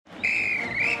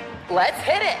Let's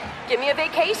hit it. Give me a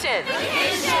vacation.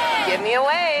 Vacation! Give me a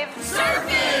wave.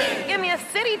 Surfing! Give me a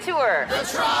city tour. The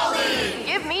trolley!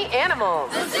 Give me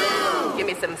animals. The zoo! Give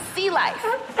me some sea life.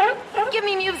 Give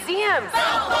me museums.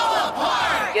 Balboa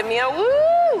Park! Give me a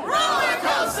woo! Roller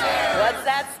coaster! What's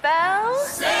that spell?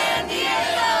 San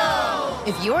Diego!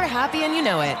 If you're happy and you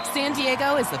know it, San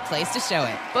Diego is the place to show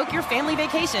it. Book your family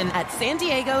vacation at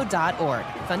sandiego.org.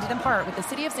 Funded in part with the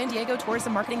City of San Diego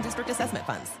Tourism Marketing District Assessment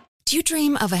Funds. Do you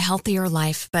dream of a healthier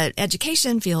life, but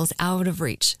education feels out of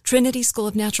reach? Trinity School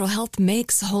of Natural Health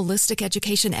makes holistic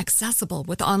education accessible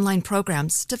with online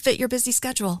programs to fit your busy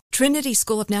schedule. Trinity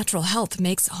School of Natural Health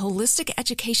makes holistic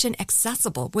education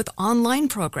accessible with online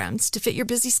programs to fit your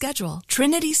busy schedule.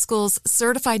 Trinity School's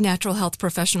Certified Natural Health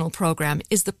Professional Program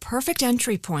is the perfect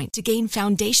entry point to gain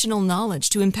foundational knowledge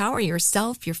to empower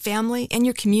yourself, your family, and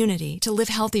your community to live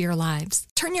healthier lives.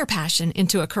 Turn your passion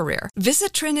into a career.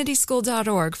 Visit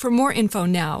trinityschool.org for more info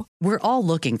now. We're all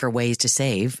looking for ways to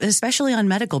save, especially on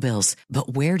medical bills. But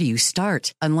where do you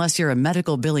start? Unless you're a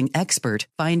medical billing expert,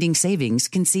 finding savings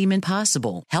can seem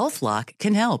impossible. HealthLock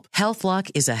can help. HealthLock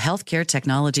is a healthcare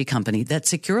technology company that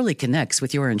securely connects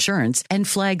with your insurance and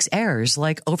flags errors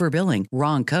like overbilling,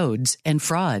 wrong codes, and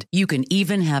fraud. You can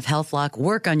even have HealthLock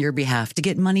work on your behalf to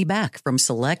get money back from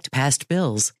select past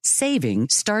bills. Saving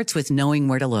starts with knowing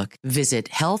where to look. Visit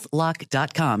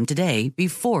healthlock.com today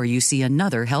before you see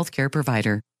another healthcare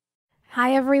provider.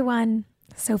 Hi, everyone.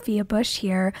 Sophia Bush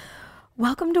here.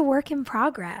 Welcome to Work in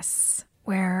Progress,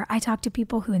 where I talk to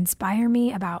people who inspire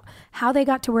me about how they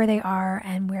got to where they are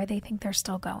and where they think they're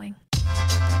still going.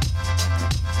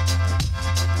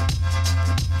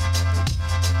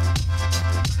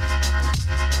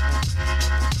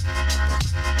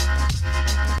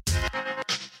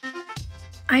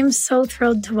 I'm so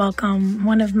thrilled to welcome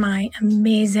one of my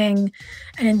amazing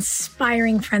and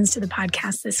inspiring friends to the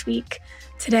podcast this week.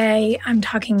 Today, I'm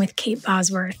talking with Kate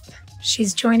Bosworth.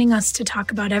 She's joining us to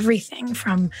talk about everything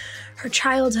from her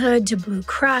childhood to Blue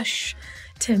Crush,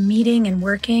 to meeting and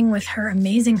working with her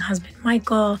amazing husband,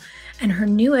 Michael, and her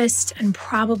newest and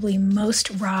probably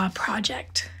most raw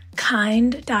project,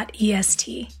 Kind.est.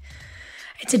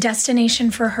 It's a destination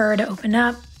for her to open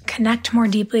up, connect more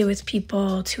deeply with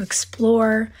people, to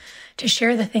explore, to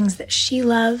share the things that she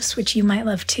loves, which you might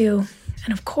love too,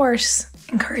 and of course,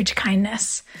 encourage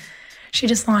kindness. She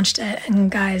just launched it,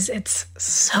 and guys, it's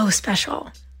so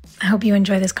special. I hope you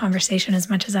enjoy this conversation as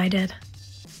much as I did.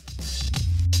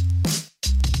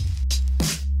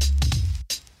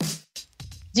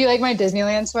 Do you like my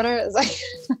Disneyland sweater? It's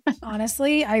like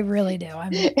honestly, I really do.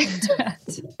 I'm into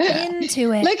it.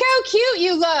 Into it. Look how cute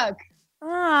you look.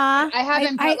 Aww. I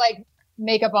haven't put like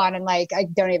makeup on in like, I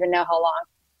don't even know how long.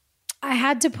 I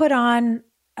had to put on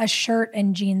a shirt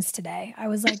and jeans today. I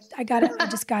was like, I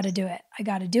just got to do it. I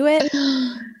got to do it.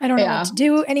 I don't know what to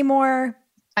do anymore.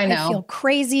 I know. I feel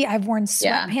crazy. I've worn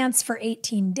sweatpants for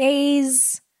 18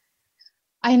 days.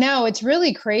 I know. It's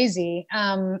really crazy.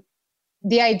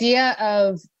 The idea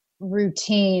of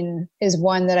routine is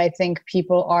one that I think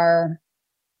people are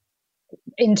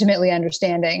intimately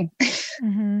understanding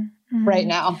right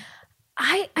now.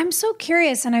 I'm so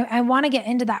curious, and I want to get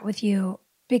into that with you,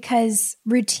 because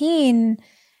routine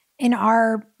in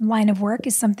our line of work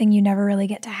is something you never really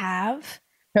get to have.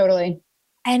 Totally.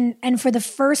 And for the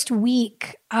first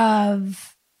week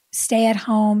of stay at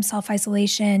home,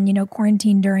 self-isolation,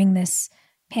 quarantine during this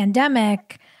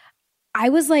pandemic, I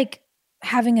was like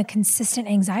having a consistent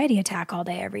anxiety attack all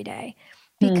day, every day,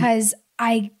 because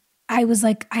I was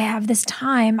like, I have this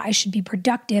time. I should be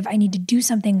productive. I need to do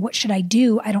something. What should I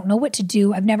do? I don't know what to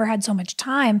do. I've never had so much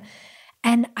time.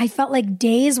 And I felt like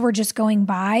days were just going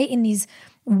by in these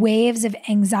waves of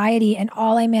anxiety. And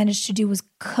all I managed to do was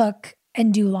cook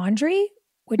and do laundry,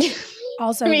 which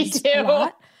also is a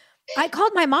lot. I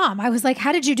called my mom. I was like,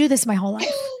 how did you do this my whole life?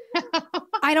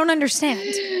 I don't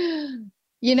understand.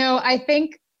 I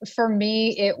think for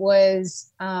me, it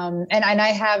was, and I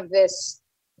have this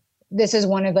is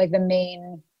one of like the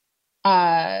main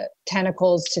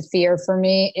tentacles to fear for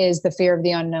me, is the fear of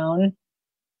the unknown.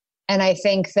 And I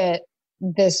think that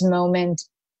this moment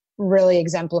really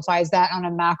exemplifies that on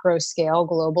a macro scale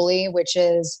globally, which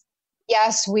is,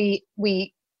 yes, we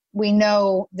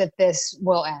know that this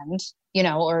will end,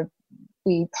 or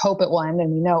we hope it will end,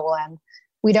 and we know it will end.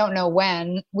 We don't know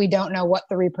when. We don't know what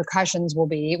the repercussions will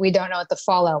be. We don't know what the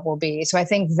fallout will be. So I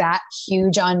think that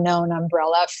huge unknown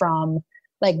umbrella from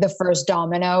like the first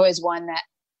domino is one that,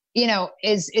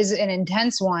 is an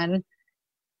intense one.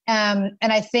 And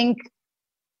I think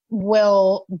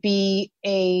will be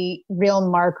a real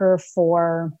marker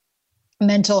for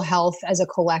mental health as a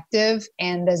collective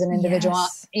and as an individual,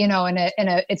 Yes. you know,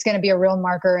 it's going to be a real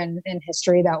marker in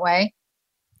history that way.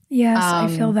 Yes, I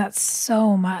feel that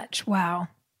so much. Wow.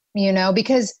 You know,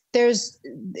 because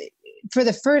for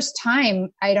the first time,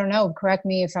 I don't know, correct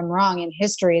me if I'm wrong, in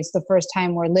history, it's the first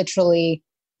time where literally,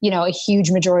 you know, a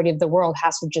huge majority of the world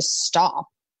has to just stop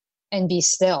and be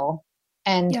still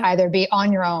and either be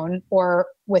on your own or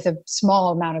with a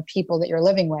small amount of people that you're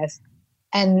living with.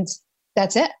 And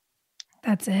that's it.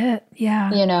 That's it.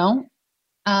 Yeah. You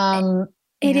know,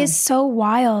 it is so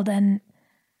wild. And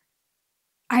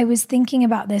I was thinking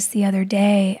about this the other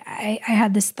day. I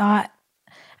had this thought.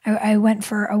 I went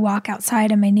for a walk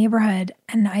outside in my neighborhood,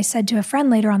 and I said to a friend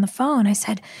later on the phone, I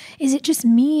said, is it just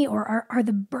me, or are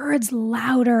the birds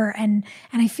louder? And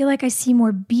I feel like I see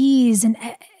more bees, and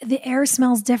the air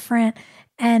smells different.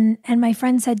 And my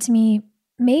friend said to me,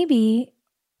 maybe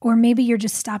you're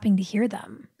just stopping to hear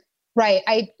them. Right.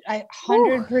 I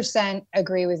 100%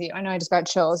 agree with you. I know I just got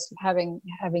chills having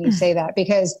you say that,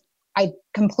 because I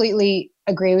completely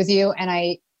agree with you, and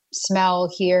I smell,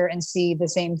 hear, and see the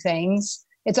same things.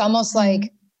 It's almost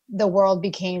like the world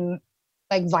became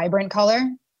like vibrant color.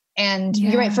 And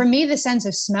you're right. For me, the sense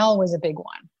of smell was a big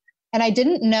one. And I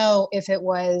didn't know if it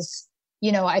was,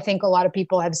 you know, I think a lot of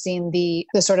people have seen the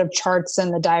sort of charts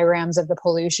and the diagrams of the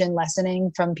pollution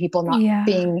lessening from people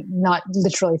not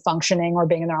literally functioning or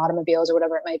being in their automobiles or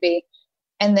whatever it might be.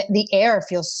 And the air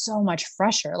feels so much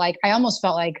fresher. Like I almost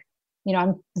felt like, you know,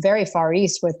 I'm very far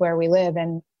east with where we live.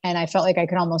 And I felt like I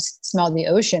could almost smell the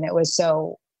ocean. It was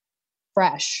so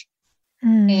fresh.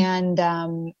 And,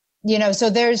 you know,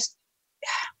 so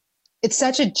it's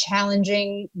such a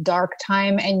challenging, dark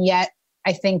time. And yet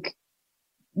I think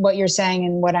what you're saying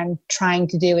and what I'm trying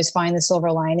to do is find the silver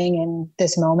lining in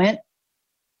this moment.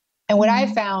 And what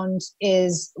I found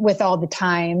is, with all the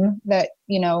time that,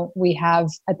 you know, we have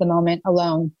at the moment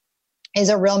alone, is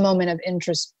a real moment of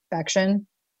introspection,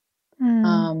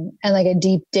 and like a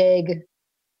deep dig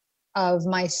of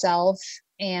myself.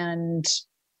 And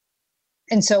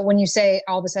so when you say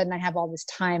all of a sudden I have all this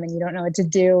time and you don't know what to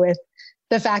do with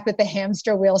the fact that the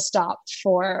hamster wheel stopped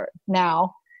for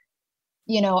now,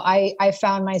 you know, I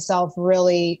found myself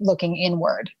really looking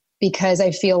inward, because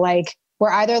I feel like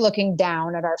we're either looking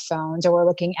down at our phones or we're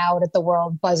looking out at the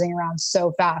world buzzing around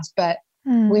so fast, but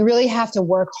we really have to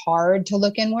work hard to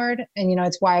look inward. And, you know,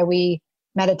 it's why we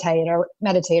meditate, or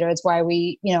it's why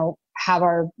we, you know, have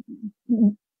our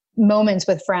moments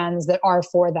with friends that are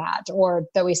for that, or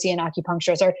that we see an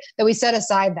acupuncturist, or that we set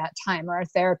aside that time, or our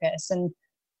therapist. And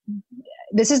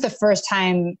this is the first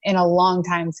time in a long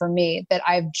time for me that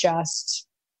I've just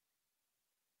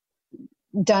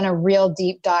done a real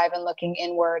deep dive and looking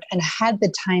inward and had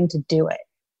the time to do it.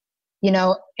 You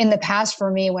know, in the past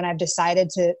for me, when I've decided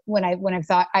to, when I've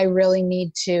thought I really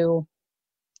need to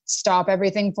stop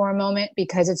everything for a moment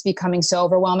because it's becoming so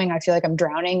overwhelming, I feel like I'm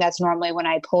drowning. That's normally when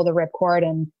I pull the ripcord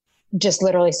and just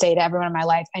literally say to everyone in my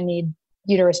life, I need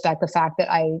you to respect the fact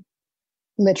that I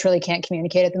literally can't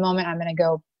communicate at the moment. I'm going to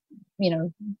go, you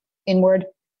know, inward.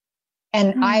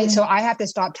 And so I have to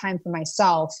stop time for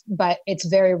myself, but it's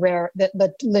very rare that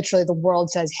literally the world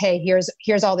says, hey,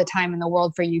 here's all the time in the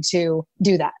world for you to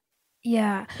do that.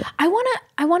 Yeah. I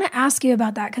want to ask you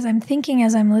about that, because I'm thinking,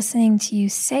 as I'm listening to you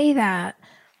say that,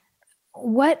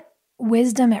 what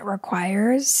wisdom it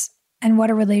requires and what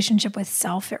a relationship with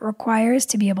self it requires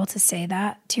to be able to say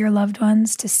that to your loved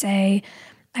ones, to say,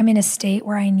 I'm in a state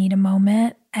where I need a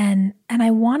moment. And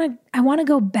I want to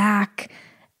go back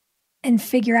and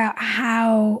figure out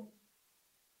how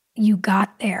you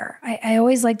got there. I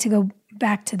always like to go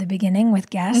back to the beginning with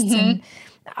guests, and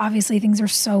obviously things are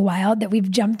so wild that we've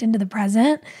jumped into the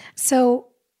present. So,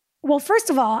 well, first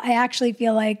of all, I actually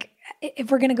feel like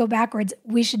if we're going to go backwards,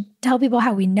 we should tell people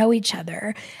how we know each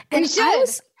other. And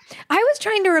I was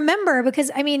trying to remember,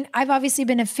 because I mean, I've obviously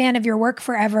been a fan of your work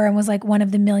forever and was like one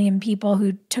of the million people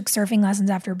who took surfing lessons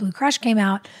after Blue Crush came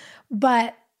out.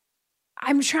 But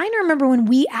I'm trying to remember when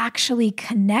we actually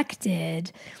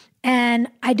connected. And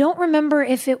I don't remember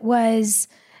if it was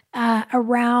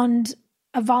around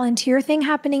a volunteer thing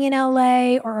happening in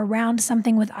LA or around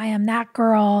something with I Am That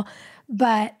Girl.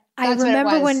 But I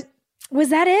remember was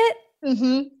that it?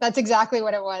 Mm-hmm. That's exactly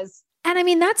what it was. And I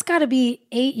mean, that's got to be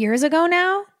 8 years ago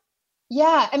now.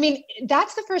 Yeah. I mean,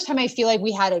 that's the first time I feel like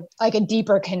we had a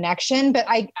deeper connection, but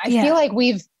I feel like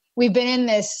we've been in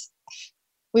this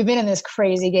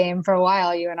crazy game for a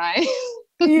while, you and I.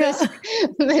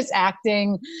 this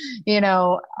acting,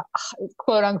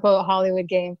 quote unquote Hollywood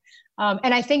game.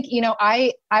 And I think,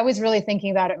 I was really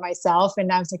thinking about it myself,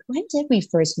 and I was like, when did we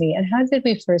first meet and how did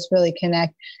we first really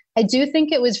connect? I do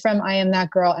think it was from I Am That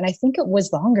Girl. And I think it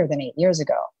was longer than 8 years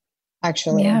ago,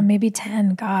 actually. Yeah, maybe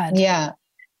 10. God. Yeah.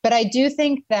 But I do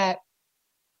think that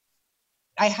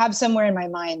I have somewhere in my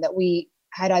mind that we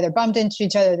had either bumped into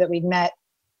each other, that we'd met.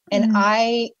 And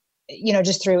I,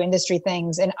 just through industry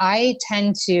things. And I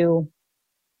tend to,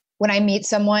 when I meet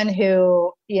someone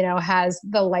who, has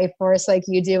the life force like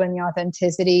you do and the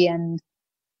authenticity and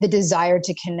the desire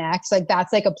to connect, like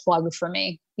that's like a plug for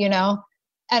me,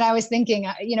 And I was thinking,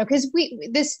 because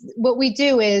what we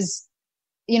do is,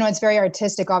 it's very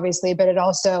artistic, obviously, but it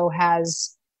also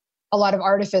has a lot of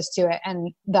artifice to it.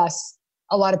 And thus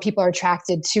a lot of people are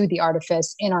attracted to the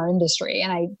artifice in our industry.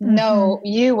 And I know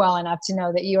you well enough to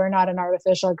know that you are not an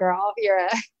artificial girl.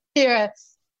 You're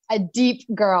a deep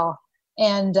girl.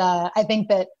 And I think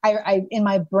that I in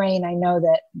my brain, I know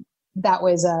that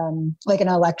was like an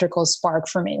electrical spark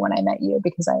for me when I met you,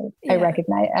 because I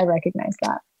recognize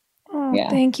that. Oh, yeah.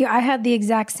 Thank you. I had the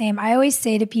exact same. I always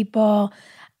say to people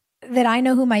that I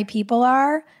know who my people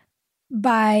are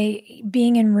by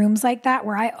being in rooms like that,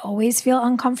 where I always feel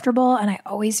uncomfortable and I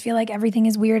always feel like everything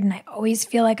is weird and I always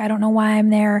feel like I don't know why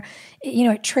I'm there.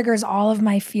 It triggers all of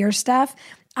my fear stuff.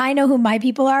 I know who my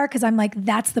people are because I'm like,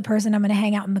 that's the person I'm going to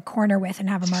hang out in the corner with and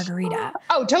have a margarita.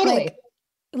 Oh, totally. Like,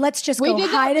 let's just go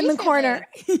hide in the corner.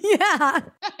 Yeah.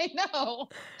 I know.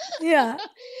 Yeah.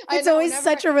 It's always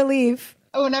such a relief.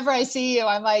 Whenever I see you,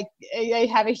 I'm like, I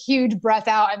have a huge breath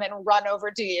out and then run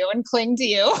over to you and cling to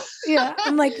you. Yeah.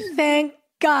 I'm like, thank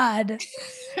God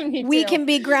we can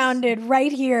be grounded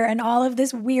right here and all of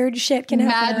this weird shit can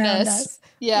happen around us.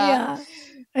 Yeah.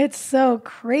 It's so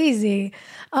crazy.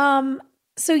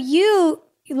 So you,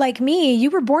 like me,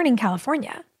 you were born in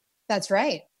California. That's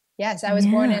right. Yes. I was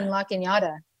born in La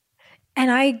Cañada.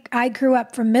 And I grew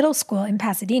up from middle school in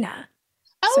Pasadena.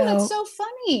 Oh, that's so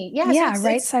funny. Yes, yeah,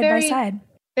 right side by side.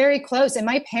 Very close. And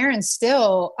my parents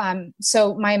still,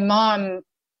 so my mom,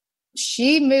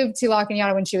 she moved to La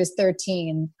Cañada when she was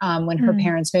 13, when her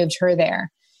parents moved her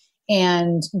there.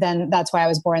 And then that's why I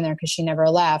was born there, because she never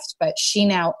left. But she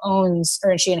now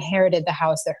she inherited the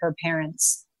house that her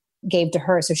parents gave to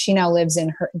her. So she now lives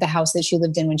in the house that she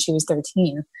lived in when she was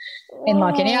 13 in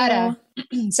La Cañada.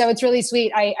 So it's really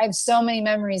sweet. I have so many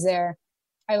memories there.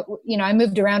 I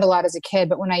moved around a lot as a kid,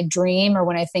 but when I dream or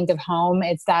when I think of home,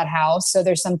 it's that house. So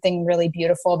there's something really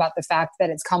beautiful about the fact that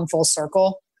it's come full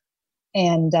circle.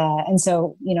 And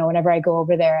so, whenever I go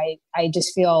over there, I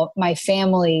just feel my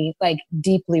family, like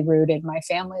deeply rooted, my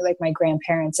family, like my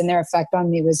grandparents, and their effect on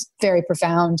me was very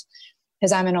profound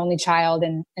because I'm an only child.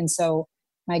 And so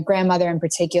my grandmother in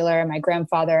particular, my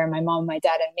grandfather, my mom, my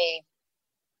dad, and me,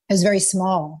 it was very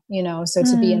small, so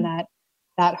to be in that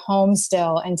home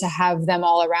still and to have them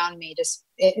all around me,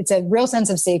 it's a real sense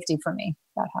of safety for me,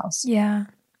 that house. Yeah.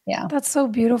 Yeah. That's so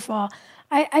beautiful.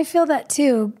 I feel that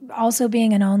too. Also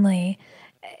being an only,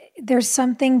 there's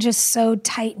something just so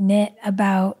tight knit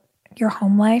about your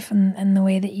home life and the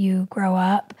way that you grow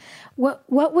up. What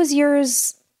was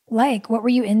yours like? What were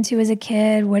you into as a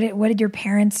kid? What did your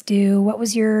parents do? What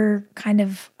was your kind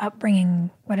of upbringing?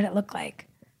 What did it look like?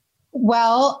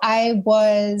 Well,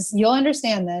 you'll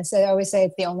understand this. I always say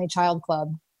it's the only child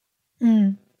club.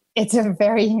 It's a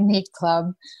very unique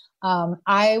club.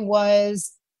 I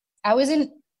was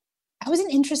an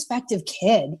introspective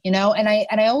kid, and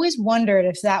I always wondered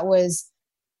if that was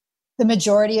the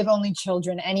majority of only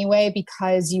children anyway,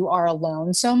 because you are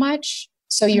alone so much.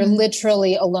 So you're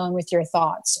literally alone with your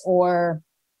thoughts, or,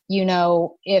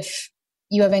 if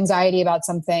you have anxiety about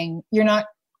something, you're not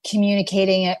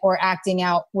communicating it or acting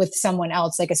out with someone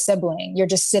else like a sibling. You're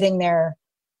just sitting there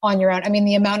on your own. I mean,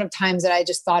 the amount of times that I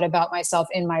just thought about myself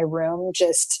in my room,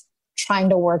 just trying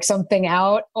to work something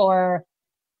out, or,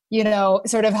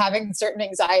 sort of having certain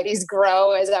anxieties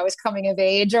grow as I was coming of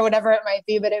age or whatever it might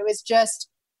be. But it was just,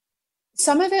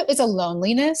 some of it was a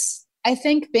loneliness. I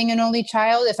think being an only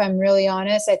child, if I'm really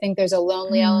honest, I think there's a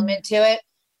lonely element to it.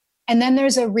 And then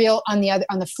there's a real, on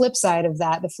the flip side of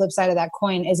that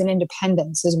coin is an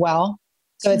independence as well.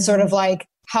 So it's sort of like,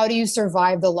 how do you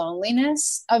survive the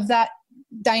loneliness of that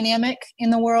dynamic in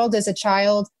the world as a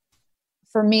child?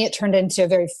 For me, it turned into a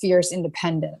very fierce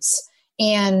independence.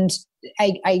 And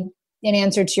I in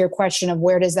answer to your question of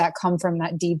where does that come from,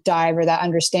 that deep dive or that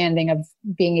understanding of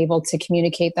being able to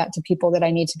communicate that to people that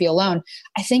I need to be alone,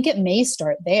 I think it may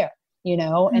start there,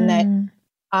 and that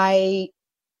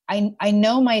I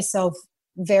know myself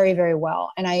very, very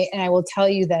well. And I will tell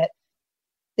you that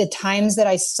the times that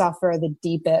I suffer the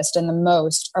deepest and the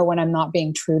most are when I'm not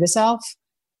being true to self.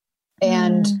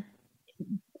 And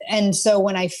so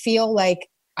when I feel like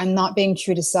I'm not being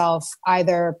true to self,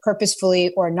 either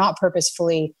purposefully or not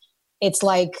purposefully, it's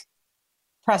like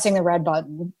pressing the red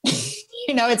button.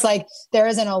 It's like there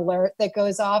is an alert that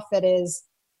goes off that is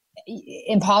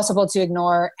impossible to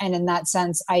ignore. And in that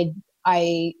sense, I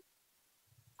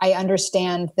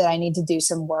understand that I need to do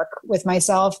some work with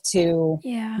myself to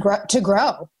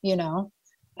grow, and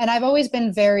I've always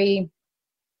been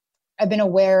I've been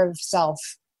aware of self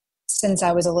since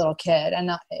I was a little kid.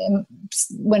 And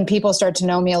when people start to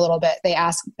know me a little bit, they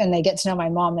ask, and they get to know my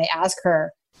mom, they ask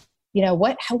her,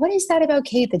 what is that about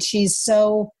Kate that she's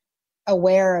so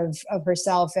aware of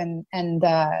herself and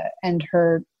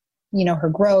her, her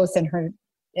growth and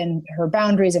her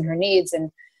boundaries and her needs.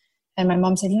 And my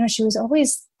mom said, she was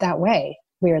always that way,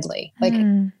 weirdly. Like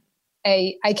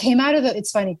I came out of it's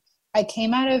funny. I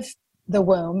came out of the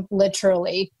womb,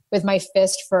 literally, with my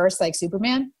fist first, like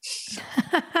Superman.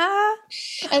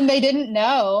 And they didn't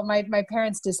know. My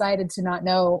parents decided to not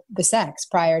know the sex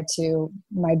prior to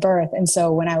my birth. And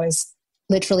so when I was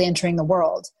literally entering the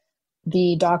world,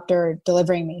 the doctor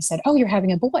delivering me said, "Oh, you're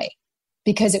having a boy,"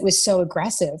 because it was so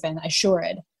aggressive and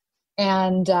assured.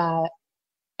 And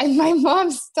my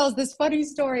mom tells this funny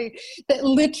story that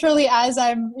literally as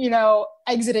I'm,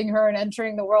 exiting her and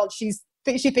entering the world, she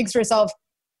thinks to herself,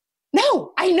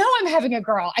 "No, I know I'm having a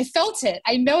girl. I felt it.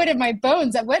 I know it in my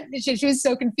bones." She was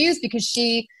so confused because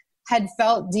she had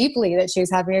felt deeply that she was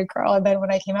having a girl. And then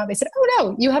when I came out, they said, "Oh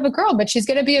no, you have a girl, but she's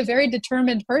going to be a very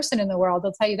determined person in the world.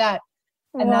 I'll tell you that."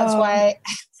 And that's why,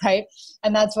 right.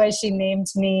 And that's why she named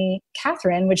me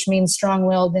Catherine, which means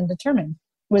strong-willed and determined.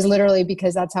 It was literally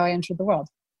because that's how I entered the world.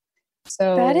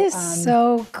 So that is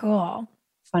so cool.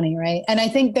 Funny, right? And I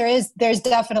think there's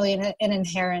definitely an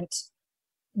inherent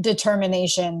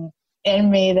determination in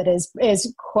me that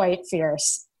is quite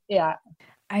fierce. Yeah.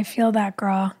 I feel that,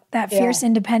 girl. That fierce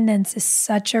independence is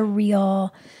such a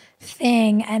real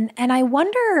thing. And I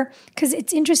wonder, because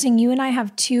it's interesting, you and I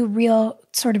have two real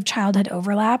sort of childhood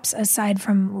overlaps aside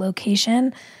from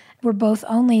location. We're both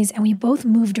onlys and we both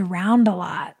moved around a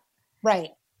lot.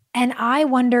 Right. And I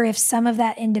wonder if some of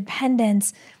that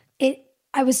independence,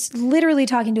 I was literally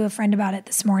talking to a friend about it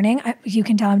this morning. You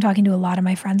can tell I'm talking to a lot of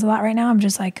my friends a lot right now. I'm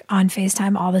just like on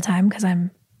FaceTime all the time because I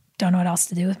don't know what else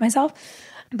to do with myself.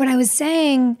 But I was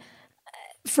saying,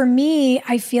 for me,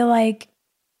 I feel like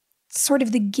sort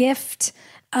of the gift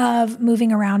of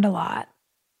moving around a lot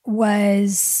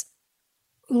was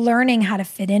learning how to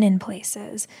fit in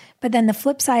places. But then the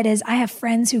flip side is I have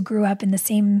friends who grew up in the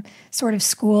same sort of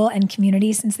school and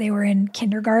community since they were in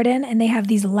kindergarten, and they have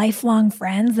these lifelong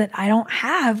friends that I don't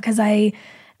have because I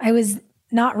was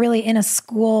not really in a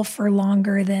school for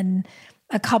longer than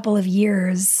a couple of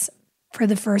years for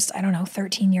the first,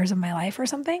 13 years of my life or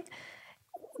something.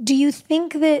 Do you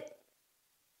think that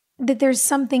there's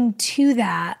something to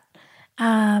that?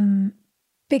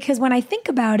 Because when I think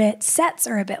about it, sets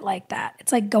are a bit like that.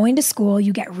 It's like going to school,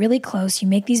 you get really close, you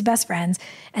make these best friends,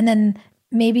 and then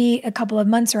maybe a couple of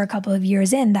months or a couple of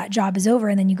years in, that job is over,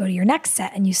 and then you go to your next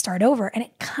set and you start over. And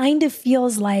it kind of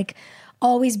feels like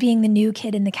always being the new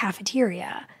kid in the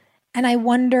cafeteria. And I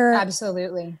wonder—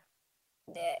 Absolutely.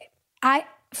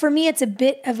 For me, it's a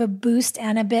bit of a boost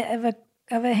and a bit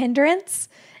of a hindrance.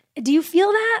 Do you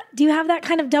feel that? Do you have that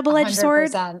kind of double-edged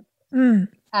sword? 100%.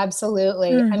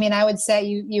 Absolutely. I mean, I would say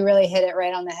you really hit it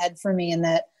right on the head for me in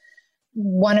that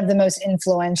one of the most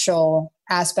influential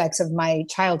aspects of my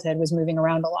childhood was moving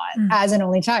around a lot as an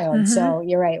only child. Mm-hmm. So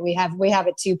you're right. We have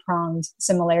a two-pronged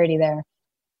similarity there.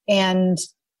 And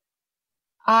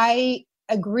I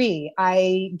agree.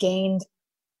 I gained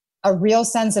a real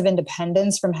sense of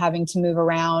independence from having to move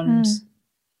around.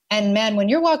 And man, when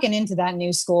you're walking into that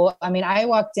new school, I mean, I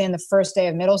walked in the first day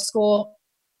of middle school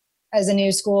as a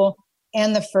new school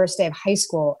and the first day of high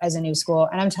school as a new school.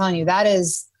 And I'm telling you,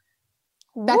 that's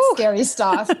scary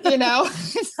stuff,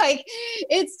 It's like,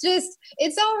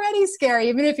 it's already scary,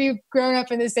 even if you've grown up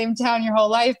in the same town your whole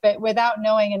life, but without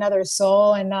knowing another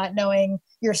soul and not knowing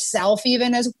yourself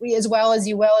even as well as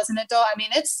you will as an adult. I mean,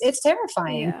 it's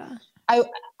terrifying. Yeah.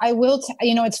 I will,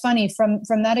 it's funny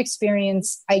from that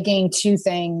experience, I gained two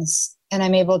things and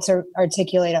I'm able to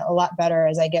articulate it a lot better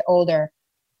as I get older.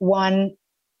 One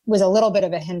was a little bit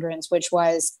of a hindrance, which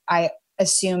was I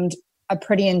assumed a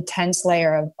pretty intense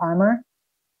layer of armor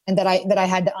and that I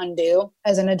had to undo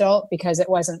as an adult because it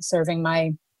wasn't serving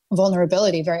my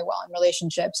vulnerability very well in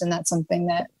relationships. And that's something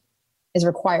that is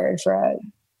required for a,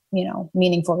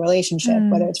 meaningful relationship,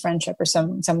 whether it's friendship or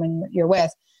someone you're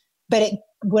with.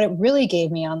 what it really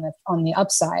gave me on the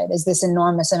upside is this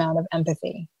enormous amount of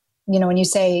empathy. You know, when you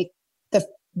say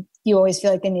you always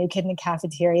feel like the new kid in the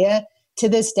cafeteria, to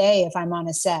this day, if I'm on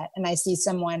a set and I see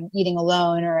someone eating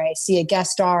alone, or I see a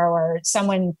guest star or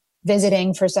someone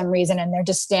visiting for some reason, and they're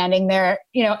just standing there,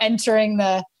 you know, entering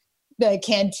the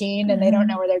canteen and they don't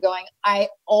know where they're going, I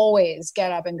always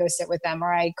get up and go sit with them,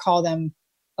 or I call them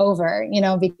over, you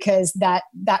know, because that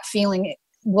feeling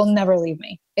will never leave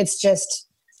me. It's just,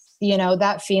 you know,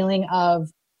 that feeling of,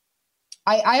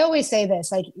 I always say this,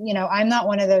 like, you know, I'm not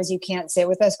one of those, you can't sit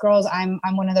with us girls. I'm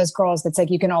one of those girls that's like,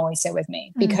 you can always sit with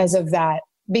me because of that,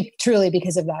 truly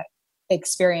because of that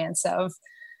experience of,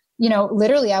 you know,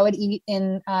 literally I would eat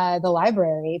in the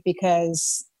library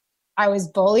because I was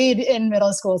bullied in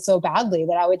middle school so badly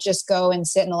that I would just go and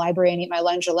sit in the library and eat my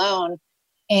lunch alone.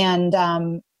 And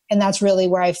that's really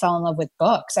where I fell in love with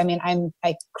books. I mean, I'm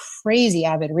a crazy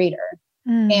avid reader,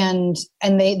 and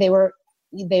they were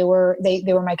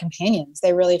my companions.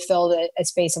 They really filled a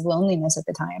space of loneliness at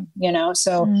the time, you know?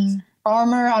 So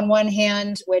Armor on one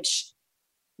hand, which,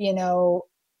 you know,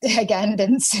 again,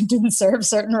 didn't serve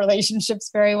certain relationships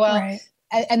very well. Right.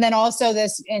 And then also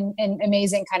this in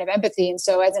amazing kind of empathy. And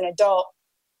so as an adult,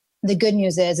 the good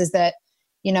news is that,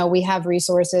 you know, we have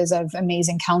resources of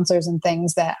amazing counselors and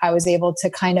things that I was able to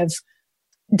kind of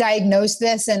diagnose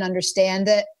this and understand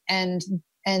it and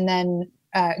then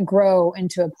grow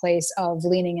into a place of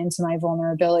leaning into my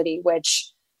vulnerability, which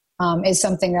is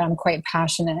something that I'm quite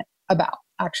passionate about,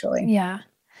 actually. Yeah.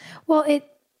 Well,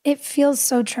 it feels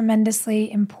so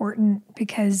tremendously important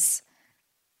because,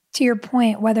 to your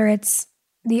point, whether it's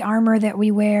the armor that we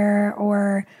wear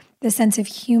or the sense of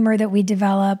humor that we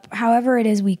develop, however it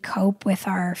is we cope with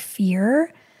our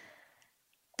fear,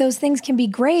 those things can be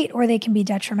great or they can be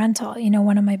detrimental. You know,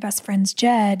 one of my best friends,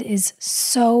 Jed, is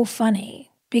so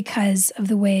funny because of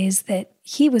the ways that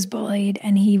he was bullied,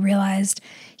 and he realized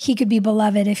he could be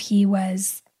beloved if he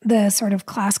was the sort of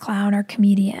class clown or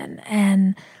comedian.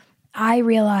 And I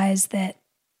realized that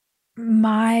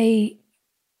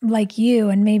like you,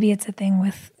 and maybe it's a thing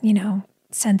with, you know,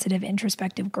 sensitive,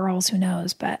 introspective girls, who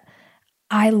knows, but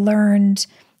I learned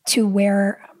to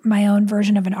wear my own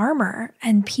version of an armor.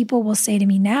 And people will say to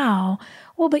me now,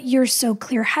 well, but you're so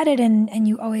clear-headed and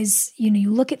you always, you know,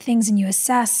 you look at things and you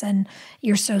assess and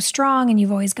you're so strong and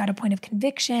you've always got a point of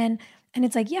conviction. And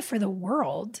it's like, yeah, for the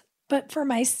world. But for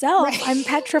myself, right. I'm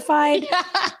petrified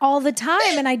all the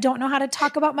time. And I don't know how to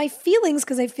talk about my feelings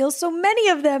because I feel so many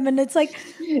of them. And it's like,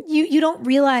 you don't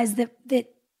realize that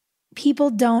people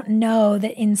don't know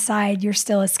that inside you're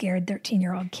still a scared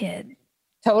 13-year-old kid.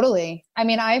 Totally. I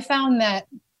mean, I found that,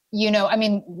 you know, I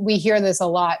mean, we hear this a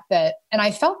lot and I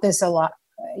felt this a lot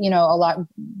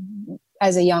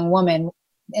as a young woman,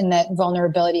 in that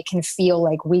vulnerability can feel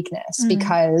like weakness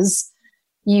because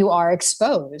you are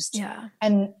exposed. Yeah.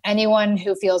 And anyone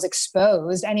who feels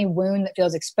exposed, any wound that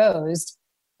feels exposed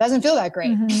doesn't feel that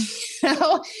great.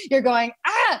 So you're going,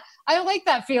 I don't like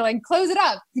that feeling. Close it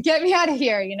up. Get me out of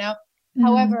here, you know?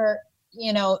 However,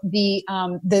 you know, the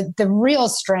real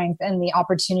strength and the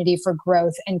opportunity for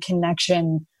growth and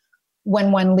connection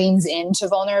when one leans into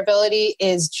vulnerability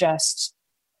is just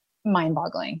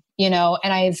mind-boggling, you know?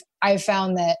 And I've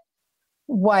found that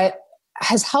what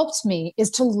has helped me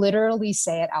is to literally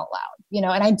say it out loud, you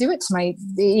know, and I do it to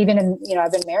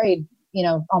I've been married, you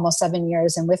know, almost 7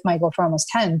 years and with Michael for almost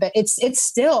 10, but it's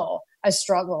still a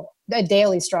struggle, a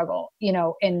daily struggle, you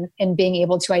know, in being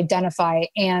able to identify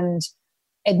and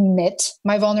admit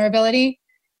my vulnerability,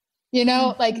 you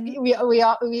know, like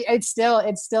it's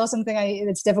still something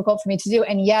it's difficult for me to do.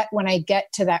 And yet when I get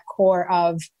to that core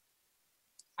of,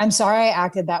 I'm sorry I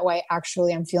acted that way.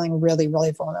 Actually, I'm feeling really,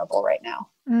 really vulnerable right now.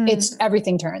 It's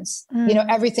everything turns, you know,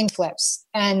 everything flips.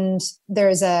 And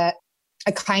there's a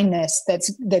kindness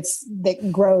that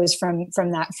grows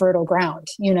from that fertile ground,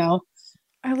 you know?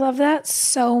 I love that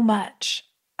so much.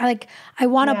 I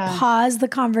want to pause the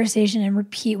conversation and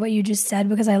repeat what you just said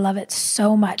because I love it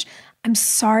so much. I'm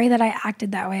sorry that I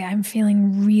acted that way. I'm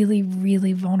feeling really,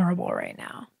 really vulnerable right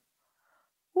now.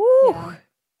 Ooh,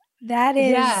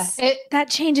 that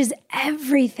changes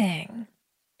everything.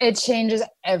 It changes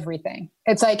everything.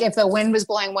 It's like if the wind was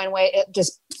blowing one way, it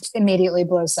just immediately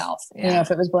blows south. Yeah. You know, if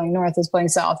it was blowing north, it's blowing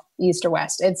south, east or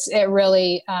west. It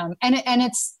really, and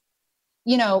it's,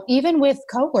 you know, even with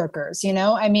coworkers, you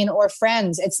know, I mean, or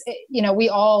friends, you know, we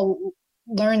all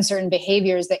learn certain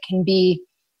behaviors that can be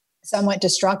somewhat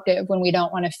destructive when we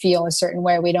don't want to feel a certain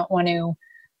way. We don't want to,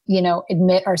 you know,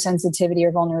 admit our sensitivity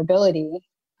or vulnerability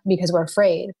because we're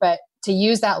afraid. But to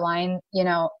use that line, you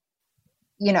know,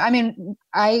 you know, I mean,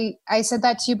 I said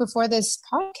that to you before this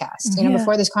podcast, you know,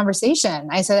 before this conversation.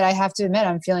 I said, I have to admit,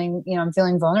 I'm feeling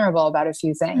vulnerable about a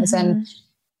few things. And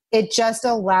it just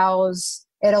allows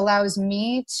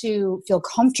me to feel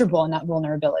comfortable in that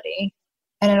vulnerability.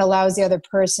 And it allows the other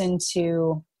person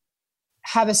to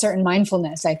have a certain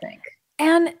mindfulness, I think.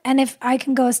 And if I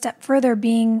can go a step further,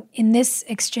 being in this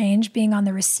exchange, being on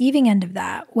the receiving end of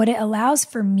that, what it allows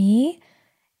for me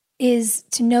is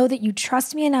to know that you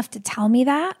trust me enough to tell me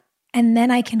that, and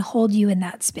then I can hold you in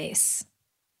that space.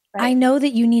 Right. I know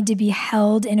that you need to be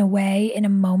held in a way, in a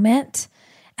moment,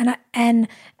 and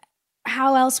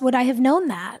how else would I have known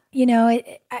that? You know,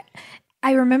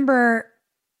 I remember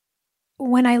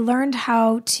when I learned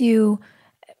how to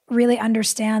really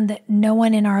understand that no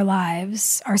one in our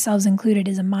lives, ourselves included,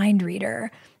 is a mind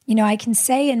reader. You know, I can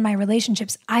say in my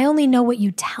relationships, I only know what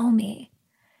you tell me,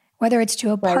 whether it's to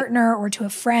a partner or to a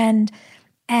friend.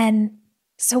 And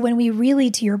so when we really,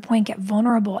 to your point, get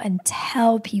vulnerable and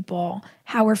tell people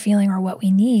how we're feeling or what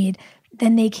we need,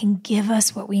 then they can give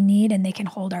us what we need and they can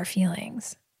hold our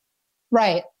feelings.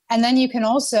 Right. And then you can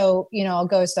also, you know, I'll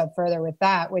go a step further with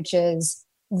that, which is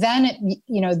then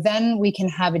we can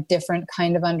have a different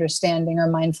kind of understanding or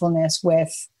mindfulness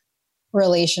with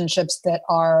relationships that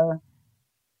are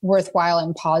worthwhile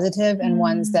and positive, and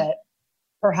ones that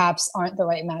perhaps aren't the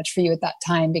right match for you at that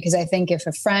time. Because I think if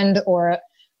a friend or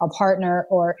a partner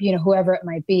or, you know, whoever it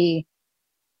might be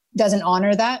doesn't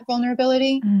honor that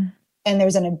vulnerability and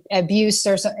there's an abuse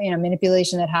or some, you know,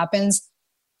 manipulation that happens,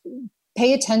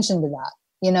 pay attention to that,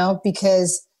 you know,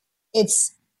 because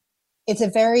it's a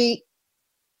very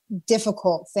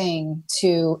difficult thing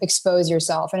to expose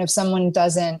yourself. And if someone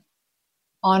doesn't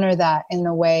honor that in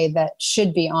the way that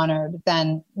should be honored,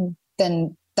 then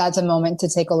that's a moment to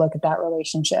take a look at that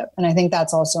relationship. And I think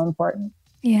that's also important.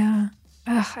 Yeah.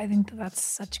 I think that's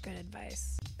such good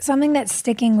advice. Something that's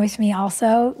sticking with me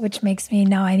also, which makes me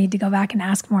know I need to go back and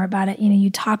ask more about it. You know,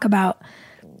 you talk about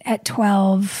at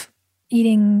 12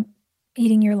 eating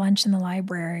your lunch in the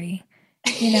library,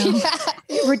 you know,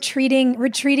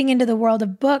 retreating into the world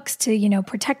of books to, you know,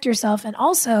 protect yourself, and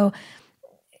also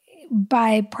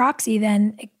by proxy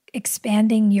then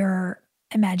expanding your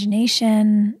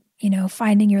imagination, you know,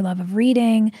 finding your love of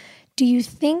reading. Do you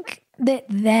think that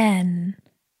then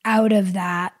out of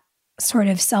that sort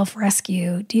of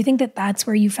self-rescue, do you think that that's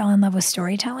where you fell in love with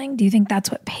storytelling? Do you think that's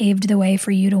what paved the way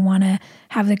for you to want to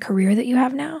have the career that you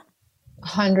have now?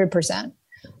 100%.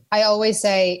 I always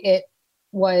say it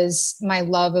was my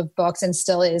love of books, and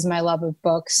still is my love of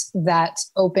books, that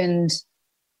opened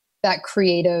that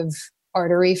creative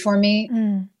artery for me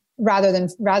rather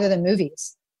than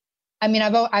movies. I mean,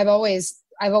 I've always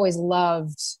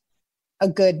loved a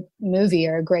good movie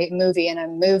or a great movie, and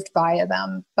I'm moved by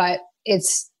them, but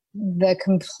it's the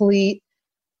complete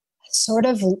sort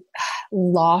of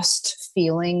lost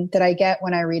feeling that I get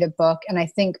when I read a book. And I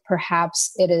think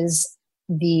perhaps it is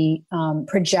the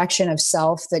projection of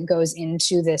self that goes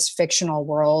into this fictional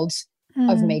world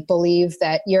of make-believe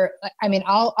that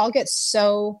I'll get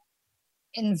so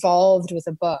involved with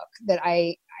a book that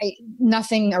I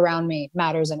nothing around me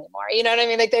matters anymore. You know what I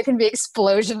mean? Like there can be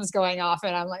explosions going off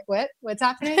and I'm like, what's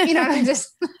happening? You know, I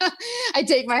just, I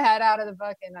take my head out of the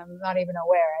book and I'm not even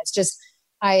aware. It's just,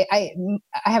 I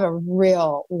have a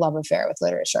real love affair with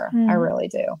literature. I really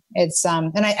do. It's,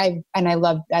 and I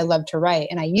love to write,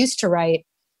 and I used to write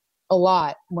a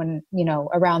lot when, you know,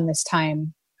 around this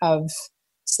time of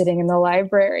sitting in the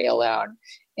library alone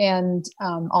and,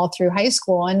 all through high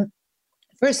school. And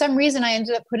for some reason I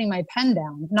ended up putting my pen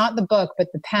down, not the book, but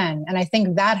the pen. And I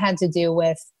think that had to do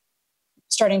with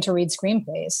starting to read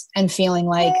screenplays and feeling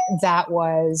like that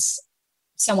was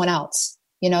someone else,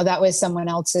 you know, that was someone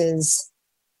else's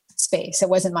space. It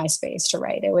wasn't my space to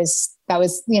write. That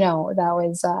was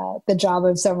the job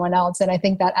of someone else. And I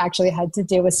think that actually had to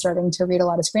do with starting to read a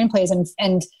lot of screenplays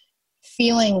and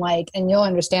feeling like, and you'll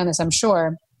understand this, I'm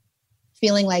sure,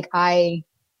 feeling like I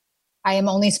am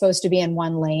only supposed to be in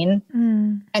one lane.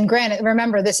 And granted,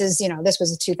 remember, this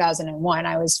was 2001.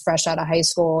 I was fresh out of high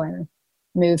school and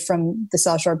moved from the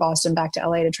South Shore of Boston back to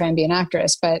LA to try and be an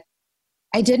actress. But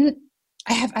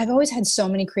I've always had so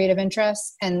many creative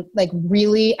interests, and like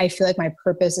really, I feel like my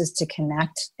purpose is to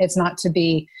connect. It's not to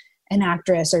be an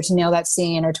actress or to nail that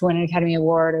scene or to win an Academy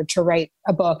Award or to write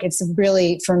a book. It's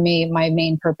really, for me, my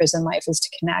main purpose in life is to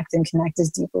connect and connect as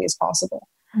deeply as possible.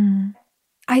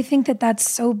 I think that that's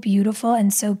so beautiful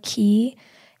and so key,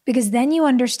 because then you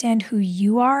understand who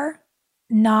you are,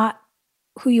 not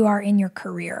who you are in your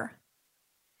career.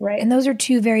 Right. And those are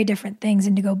two very different things.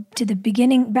 And to go to the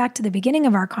beginning, back to the beginning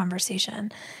of our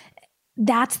conversation,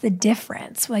 that's the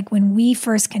difference. Like when we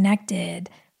first connected,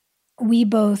 we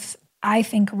both, I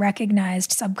think,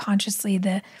 recognized subconsciously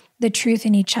the truth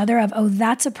in each other of, oh,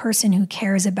 that's a person who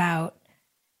cares about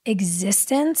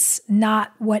existence,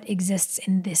 not what exists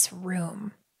in this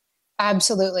room.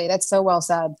 Absolutely. That's so well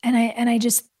said. And I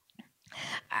just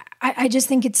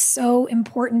think it's so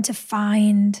important to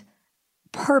find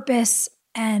purpose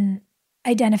and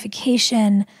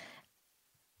identification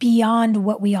beyond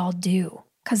what we all do.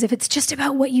 Because if it's just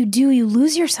about what you do, you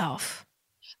lose yourself.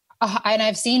 And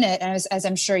I've seen it, as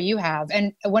I'm sure you have.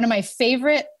 And one of my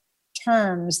favorite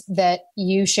terms that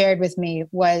you shared with me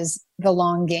was the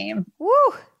long game. Woo!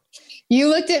 You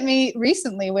looked at me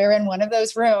recently. We were in one of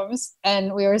those rooms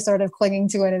and we were sort of clinging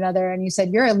to one another. And you said,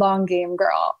 you're a long game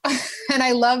girl. And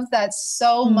I love that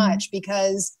so much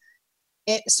because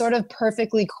it sort of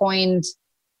perfectly coined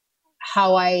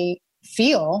how I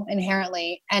feel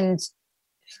inherently, and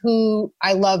who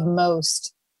I love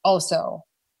most also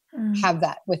have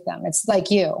that with them. It's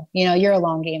like you're a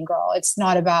long game girl. It's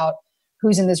not about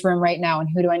who's in this room right now and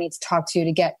who do I need to talk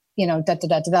to get,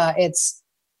 It's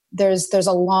there's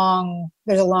a long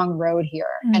road here.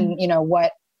 And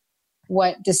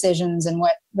what decisions and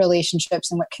what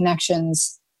relationships and what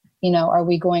connections, are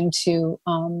we going to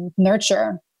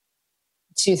nurture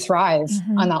to thrive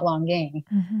on that long game?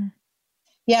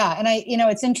 Yeah. And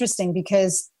it's interesting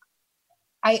because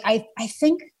I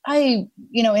think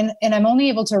and I'm only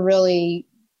able to really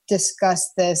discuss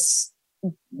this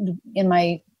in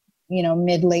my,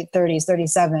 mid late 30s,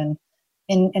 37.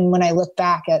 And when I look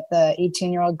back at the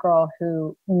 18-year-old girl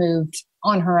who moved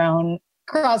on her own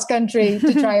cross country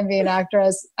to try and be an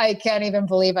actress, I can't even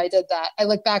believe I did that. I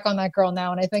look back on that girl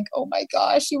now and I think, oh my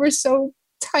gosh, you were so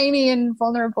tiny and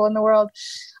vulnerable in the world.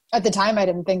 At the time, I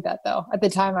didn't think that though. At the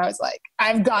time I was like,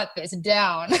 I've got this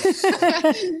down. I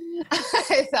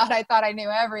thought I knew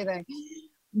everything.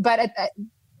 But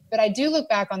I do look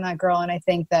back on that girl and I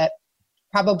think that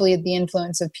probably the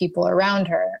influence of people around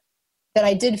her, that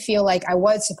I did feel like I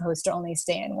was supposed to only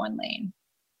stay in one lane.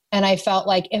 And I felt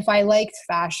like if I liked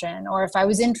fashion, or if I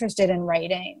was interested in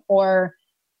writing, or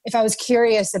if I was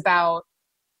curious about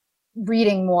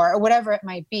reading more, or whatever it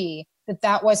might be,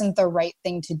 that wasn't the right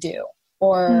thing to do,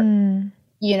 or,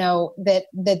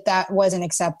 that wasn't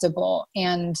acceptable,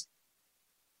 and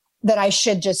that I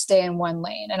should just stay in one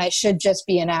lane and I should just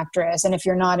be an actress. And if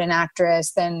you're not an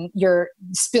actress, then you're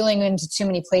spilling into too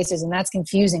many places and that's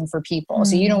confusing for people.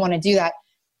 So you don't want to do that.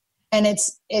 And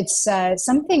it's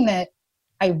something that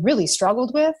I really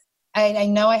struggled with. I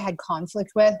know I had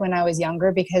conflict with when I was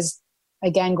younger, because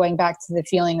again, going back to the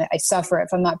feeling that I suffer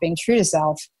if I'm not being true to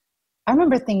self, I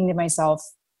remember thinking to myself,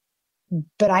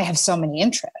 but I have so many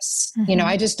interests.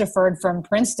 I just deferred from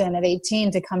Princeton at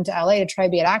 18 to come to LA to try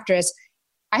to be an actress.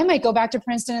 I might go back to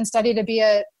Princeton and study to be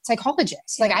a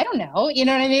psychologist. Like, I don't know. You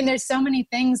know what I mean? There's so many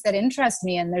things that interest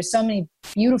me, and there's so many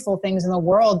beautiful things in the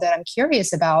world that I'm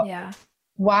curious about. Yeah.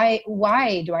 Why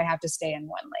do I have to stay in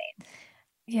one lane?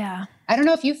 Yeah. I don't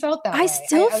know if you felt that way. I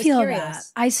still feel curious. that.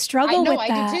 I struggle with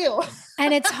that. I do too.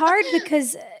 And it's hard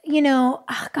because,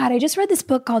 I just read this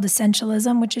book called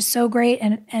Essentialism, which is so great.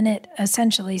 And it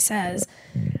essentially says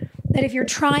that if you're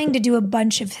trying to do a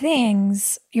bunch of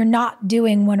things, you're not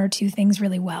doing one or two things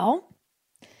really well.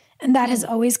 And that has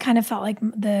always kind of felt like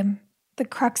the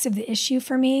crux of the issue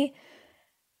for me.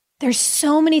 There's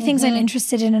so many things I'm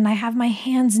interested in, and I have my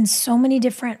hands in so many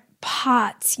different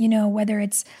pots, whether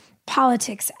it's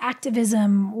politics,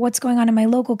 activism, what's going on in my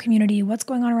local community, what's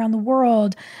going on around the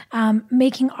world,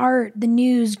 making art, the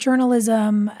news,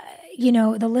 journalism,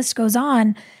 the list goes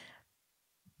on.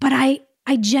 But I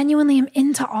genuinely am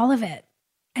into all of it.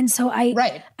 And so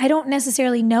I don't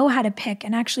necessarily know how to pick.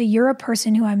 And actually, you're a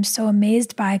person who I'm so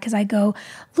amazed by, because I go,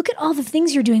 look at all the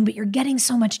things you're doing, but you're getting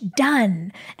so much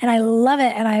done. And I love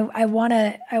it. And I want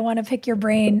to pick your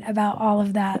brain about all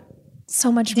of that so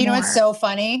much more. Do you know what's so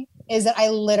funny? Is that I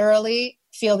literally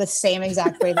feel the same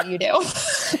exact way that you do.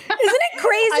 Isn't it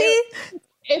crazy?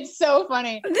 It's so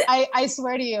funny. I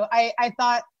swear to you, I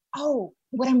thought,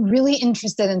 what I'm really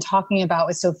interested in talking about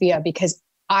with Sophia, because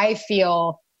I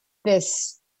feel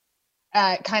this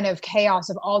kind of chaos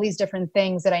of all these different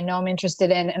things that I know I'm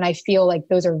interested in, and I feel like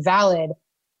those are valid.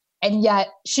 And yet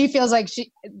I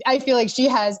feel like she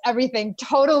has everything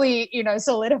totally,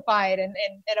 solidified in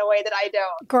a way that I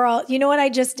don't. Girl, you know what I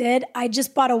just did? I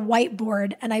just bought a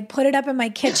whiteboard and I put it up in my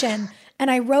kitchen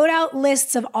and I wrote out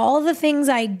lists of all the things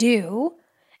I do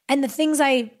and the things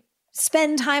I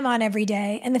spend time on every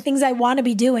day and the things I want to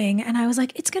be doing. And I was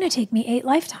like, it's going to take me 8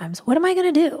 lifetimes. What am I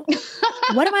going to do?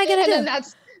 What am I going to do?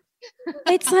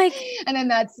 It's like, and then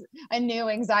that's a new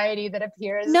anxiety that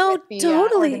appears. No, with the,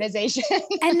 totally. Organization.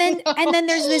 and then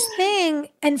there's this thing.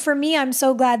 And for me, I'm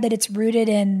so glad that it's rooted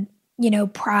in,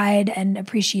 pride and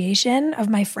appreciation of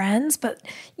my friends. But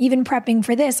even prepping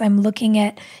for this, I'm looking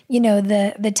at,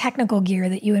 the technical gear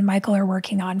that you and Michael are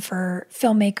working on for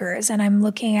filmmakers. And I'm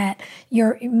looking at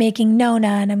your making Nona,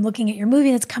 and I'm looking at your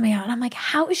movie that's coming out. And I'm like,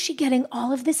 how is she getting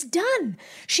all of this done?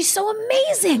 She's so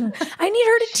amazing. I need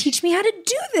her to teach me how to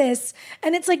do this.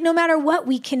 And it's like, no matter what,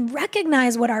 we can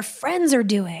recognize what our friends are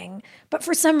doing. But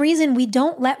for some reason, we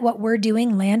don't let what we're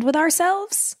doing land with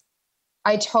ourselves.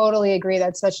 I totally agree.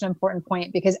 That's such an important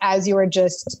point, because as you were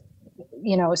just,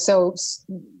 so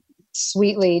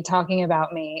sweetly talking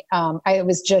about me, I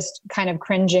was just kind of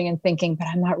cringing and thinking, but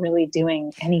I'm not really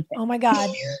doing anything. Oh my God.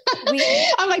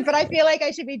 I'm like, but I feel like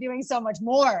I should be doing so much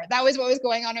more. That was what was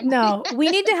going on in No, we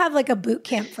need to have like a boot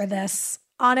camp for this,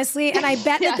 honestly. And I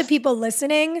bet that the people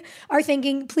listening are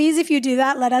thinking, please, if you do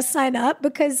that, let us sign up,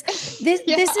 because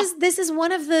this is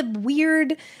one of the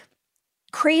weird,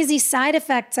 crazy side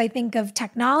effects, I think, of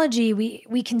technology.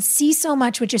 We can see so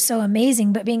much, which is so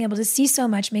amazing, but being able to see so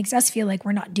much makes us feel like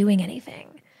we're not doing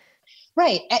anything.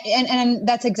 Right. And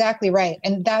that's exactly right.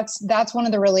 And that's one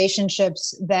of the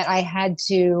relationships that I had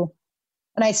to,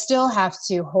 and I still have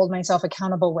to hold myself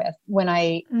accountable with because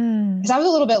I was a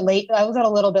little bit late. I was a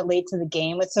little bit late to the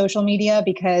game with social media,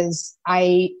 because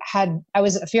I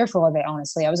was fearful of it.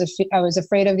 Honestly, I was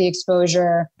afraid of the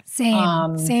exposure.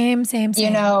 Same.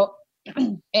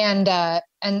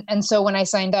 And so when I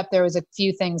signed up, there was a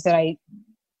few things that I,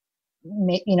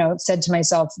 said to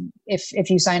myself, if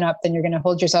you sign up, then you're going to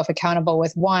hold yourself accountable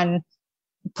with, one,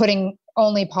 putting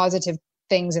only positive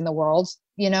things in the world,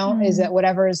 is that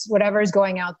whatever is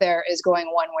going out there is going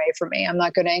one way for me. I'm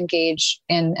not going to engage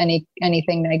in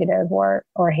anything negative or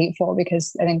hateful,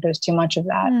 because I think there's too much of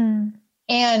that.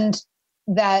 And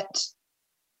that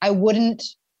I wouldn't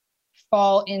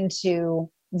fall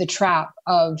into the trap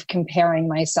of comparing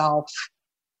myself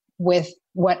with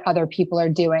what other people are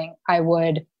doing. I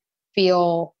would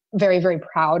feel very, very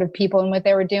proud of people and what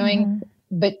they were doing,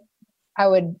 but I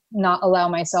would not allow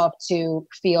myself to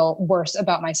feel worse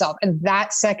about myself. And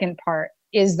that second part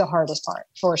is the hardest part,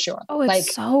 for sure. Oh,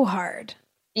 it's so hard.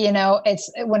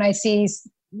 It's when I see,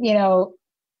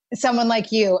 someone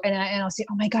like you, and I'll see,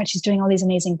 oh my God, she's doing all these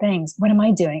amazing things. What am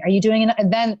I doing? Are you doing it?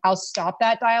 And then I'll stop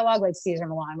that dialogue like Cesar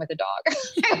Millan with a dog.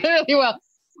 I really will.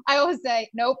 I always say,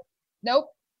 nope,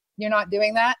 you're not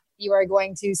doing that. You are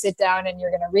going to sit down and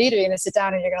you're going to read, or you're going to sit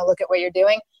down and you're going to look at what you're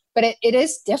doing. But it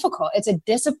is difficult. It's a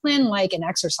discipline, like an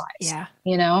exercise. Yeah.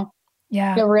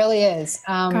 Yeah. It really is.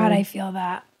 God, I feel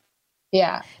that.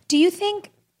 Yeah. Do you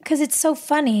think, because it's so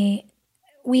funny,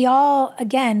 we all,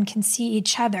 again, can see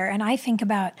each other. And I think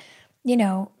about,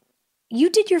 you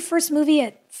did your first movie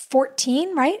at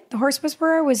 14, right? The Horse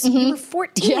Whisperer you were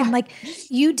 14. Yeah. Like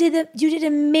you did a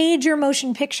major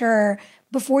motion picture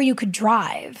before you could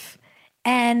drive.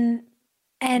 And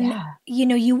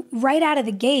you right out of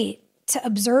the gate, to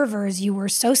observers, you were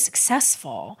so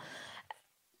successful.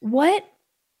 What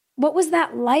was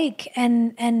that like?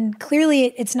 And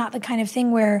clearly it's not the kind of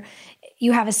thing where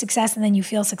you have a success and then you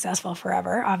feel successful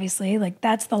forever. Obviously, like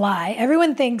that's the lie.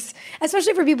 Everyone thinks,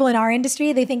 especially for people in our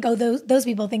industry, they think, oh, those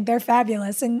people think they're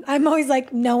fabulous. And I'm always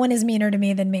like, no one is meaner to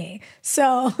me than me.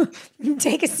 So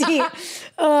take a seat.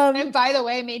 And by the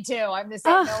way, me too. I'm the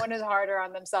same. No one is harder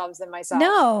on themselves than myself.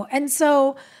 No. And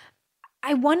so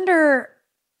I wonder,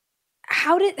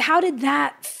 how did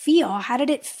that feel? How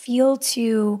did it feel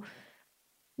to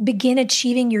begin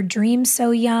achieving your dreams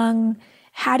so young?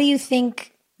 How do you think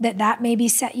that maybe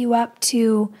set you up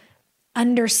to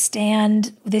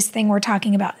understand this thing we're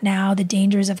talking about now, the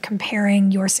dangers of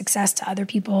comparing your success to other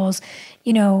people's?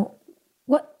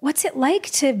 What's it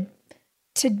like to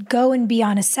go and be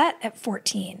on a set at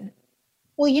 14?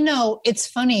 Well, it's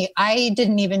funny. I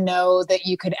didn't even know that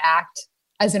you could act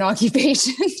as an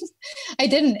occupation. I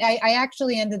didn't. I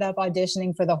actually ended up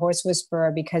auditioning for The Horse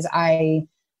Whisperer because I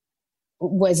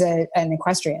was an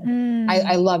equestrian.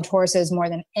 I loved horses more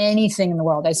than anything in the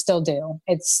world. I still do.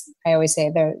 I always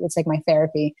say it's like my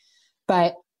therapy.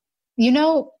 But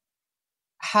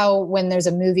how when there's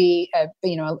a movie,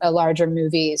 a larger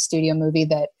movie, a studio movie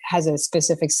that has a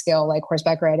specific skill like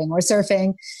horseback riding or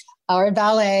surfing or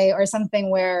ballet or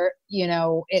something where,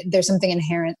 there's something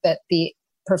inherent that the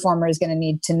performer is going to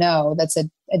need to know. That's a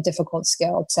difficult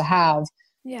skill to have.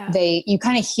 Yeah. You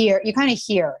kind of hear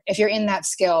if you're in that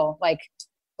skill, like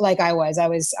I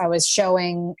was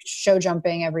show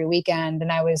jumping every weekend,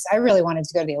 and I really wanted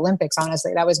to go to the Olympics.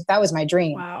 Honestly, that was my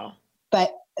dream. Wow.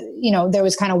 But, there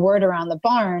was kind of word around the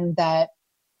barn that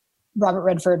Robert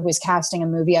Redford was casting a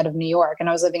movie out of New York, and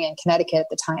I was living in Connecticut at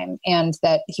the time, and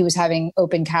that he was having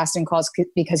open casting calls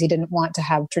because he didn't want to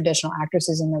have traditional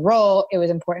actresses in the role. It was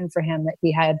important for him that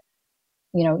he had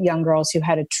young girls who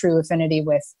had a true affinity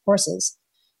with horses.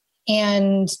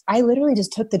 And I literally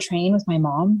just took the train with my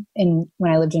mom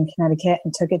when I lived in Connecticut,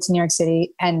 and took it to New York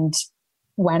City and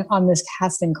went on this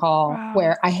casting call. Wow.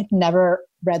 Where I had never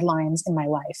read lines in my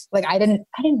life. Like I didn't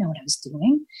know what I was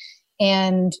doing,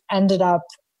 and ended up,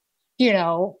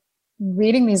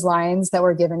 reading these lines that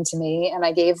were given to me. And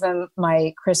I gave them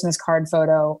my Christmas card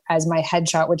photo as my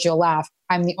headshot, which you'll laugh,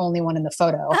 I'm the only one in the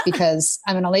photo because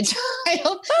I'm an only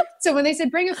child. So when they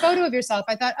said, bring a photo of yourself,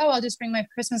 I thought, I'll just bring my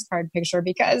Christmas card picture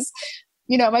because,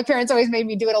 my parents always made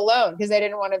me do it alone because they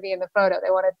didn't want to be in the photo. They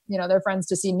wanted, their friends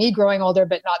to see me growing older,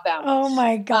 but not them. Oh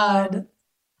my God.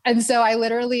 And so I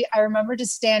remember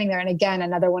just standing there. And again,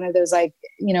 another one of those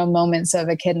moments of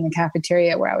a kid in the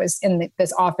cafeteria where I was in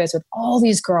this office with all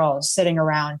these girls sitting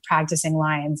around practicing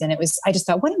lines. And I just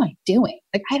thought, what am I doing?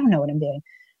 Like, I don't know what I'm doing.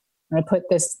 And I put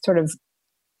this sort of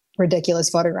ridiculous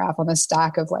photograph on a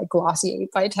stack of glossy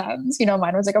 8x10s.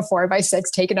 Mine was a 4x6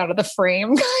 taken out of the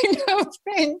frame kind of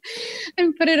thing,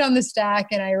 and put it on the stack.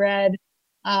 And I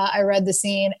read the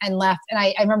scene and left. And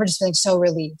I remember just feeling so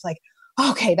relieved,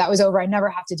 okay, that was over. I never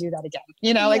have to do that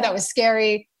again. That was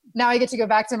scary. Now I get to go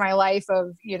back to my life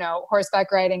of,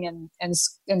 horseback riding and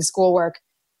schoolwork.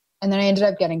 And then I ended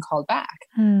up getting called back.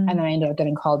 And then I ended up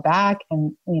getting called back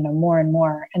and, more and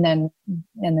more. And then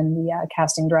the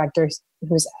casting director, who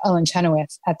was Ellen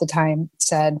Chenoweth at the time,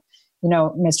 said,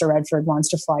 Mr. Redford wants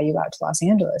to fly you out to Los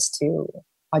Angeles to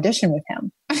audition with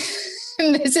him.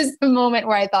 And this is the moment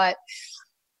where I thought,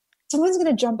 someone's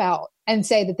going to jump out and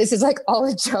say that this is all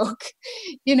a joke,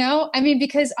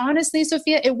 because honestly,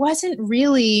 Sophia, it wasn't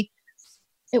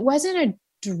a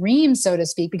dream, so to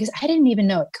speak, because I didn't even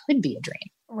know it could be a dream.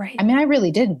 Right. I mean, I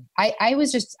really didn't. I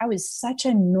was such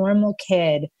a normal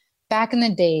kid back in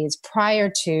the days prior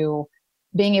to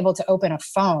being able to open a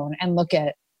phone and look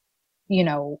at,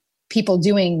 people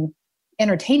doing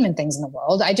entertainment things in the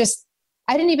world. I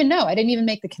didn't even know. I didn't even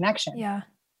make the connection. Yeah.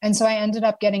 And so I ended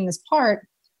up getting this part.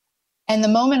 And the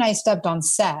moment I stepped on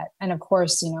set, and of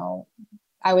course,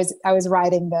 I was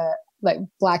riding the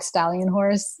Black Stallion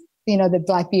horse, the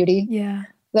Black Beauty. Yeah.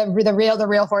 The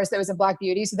real horse that was a Black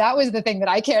Beauty. So that was the thing that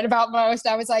I cared about most.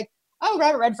 I was like, oh,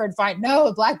 Robert Redford, fine.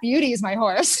 No, Black Beauty is my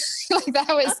horse.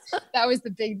 that was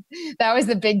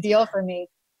the big deal for me.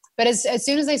 But as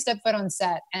soon as I stepped foot on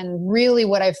set, and really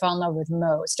what I fell in love with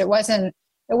most, it wasn't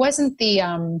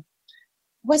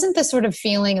the sort of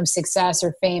feeling of success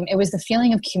or fame. It was the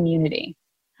feeling of community,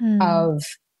 of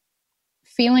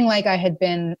feeling like I had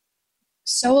been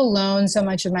so alone so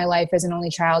much of my life as an only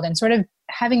child, and sort of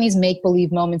having these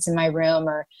make-believe moments in my room,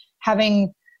 or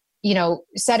having,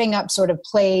 setting up sort of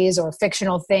plays or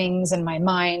fictional things in my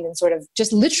mind, and sort of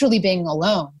just literally being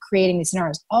alone, creating these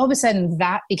scenarios. All of a sudden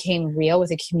that became real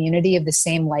with a community of the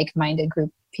same like-minded group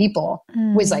of people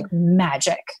was like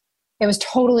magic. It was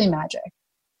totally magic.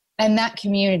 And that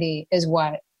community is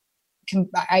what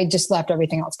I just left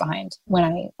everything else behind when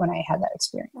I had that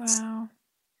experience. Wow.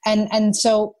 And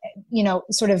so,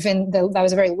 sort of that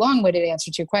was a very long-winded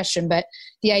answer to your question, but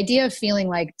the idea of feeling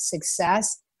like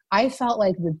success, I felt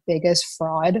like the biggest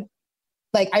fraud.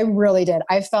 I really did.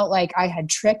 I felt like I had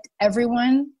tricked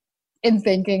everyone in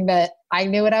thinking that I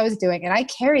knew what I was doing. And I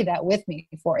carried that with me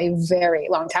for a very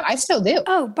long time. I still do.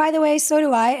 Oh, by the way, so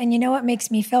do I. And you know what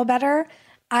makes me feel better?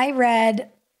 I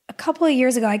read a couple of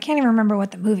years ago, I can't even remember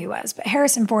what the movie was, but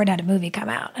Harrison Ford had a movie come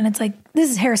out, and it's this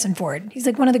is Harrison Ford. He's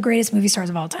one of the greatest movie stars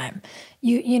of all time.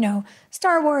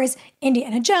 Star Wars,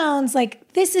 Indiana Jones,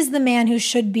 this is the man who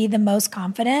should be the most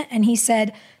confident. And he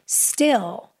said,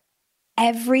 still,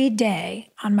 every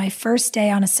day on my first day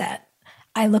on a set,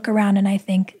 I look around and I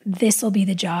think this will be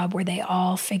the job where they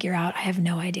all figure out I have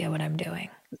no idea what I'm doing.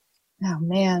 Oh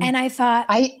man. And I thought,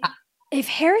 if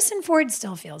Harrison Ford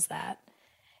still feels that,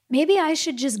 maybe I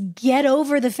should just get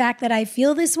over the fact that I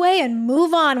feel this way and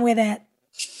move on with it.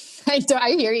 I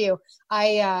hear you.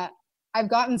 I've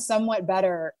gotten somewhat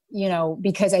better,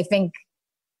 because I think,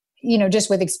 just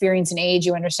with experience and age,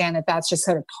 you understand that that's just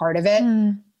sort of part of it.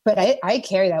 But I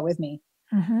carry that with me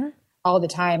all the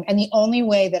time. And the only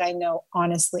way that I know,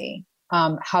 honestly,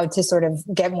 how to sort of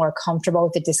get more comfortable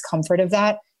with the discomfort of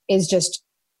that is just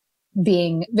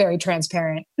being very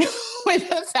transparent with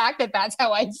the fact that that's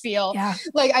how I feel. Yeah.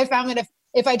 I found that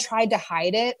if I tried to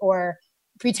hide it or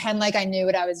pretend like I knew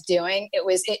what I was doing,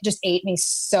 it just ate me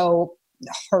so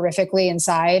horrifically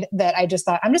inside that I just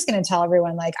thought, I'm just going to tell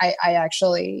everyone, I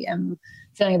actually am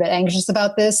feeling a bit anxious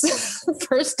about this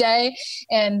first day.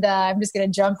 And I'm just going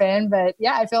to jump in. But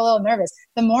yeah, I feel a little nervous.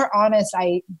 The more honest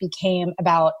I became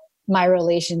about my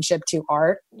relationship to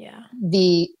art,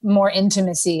 the more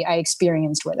intimacy I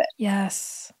experienced with it.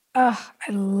 Yes. Oh,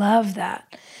 I love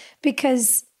that.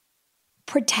 because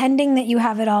pretending that you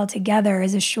have it all together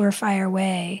is a surefire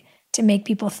way to make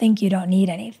people think you don't need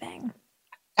anything.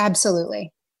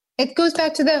 Absolutely. It goes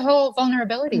back to the whole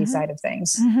vulnerability side of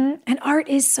things. And art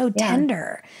is so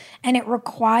tender, and it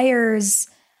requires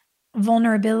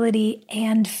vulnerability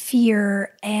and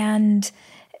fear and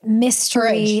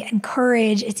mystery and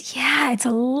courage. It's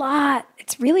a lot.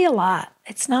 It's really a lot.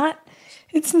 It's not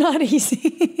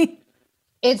easy.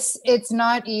 It's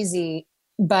not easy,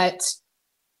 but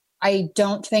I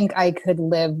don't think I could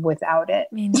live without it.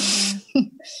 Me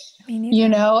neither. Me neither. You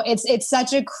know, it's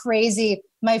such a crazy,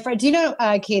 my friend, do you know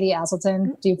Katie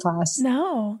Aselton Duplass?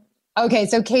 No. Okay.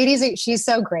 So she's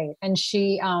so great. And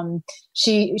she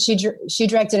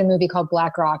directed a movie called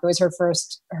Black Rock. It was her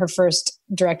first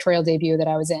directorial debut that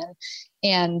I was in.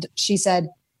 And she said,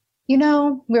 you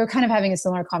know, we were kind of having a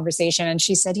similar conversation. And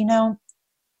she said, you know,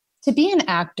 to be an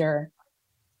actor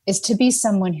is to be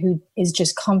someone who is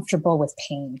just comfortable with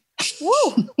pain.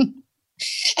 Woo.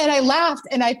 And I laughed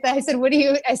and I said,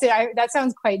 that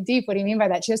sounds quite deep. What do you mean by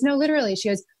that? She goes, no, literally. She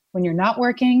goes, when you're not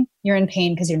working, you're in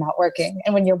pain because you're not working.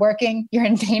 And when you're working, you're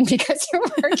in pain because you're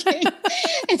working.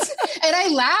 And I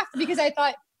laughed because I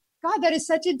thought, God, that is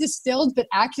such a distilled but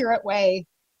accurate way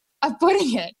of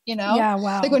putting it, you know? Yeah,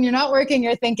 wow. Like when you're not working,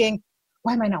 you're thinking,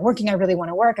 why am I not working? I really want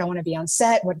to work. I want to be on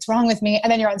set. What's wrong with me?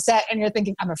 And then you're on set and you're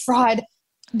thinking, I'm a fraud.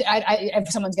 If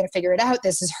someone's going to figure it out,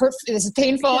 this is hurtful, this is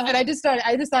painful. Yeah. And I just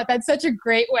thought that's such a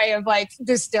great way of like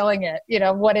distilling it, you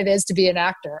know, what it is to be an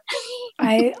actor.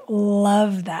 I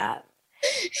love that.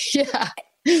 Yeah.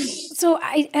 So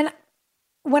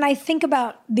when I think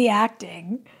about the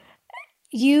acting,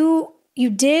 you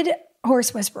did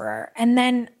Horse Whisperer, and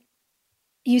then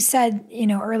you said, you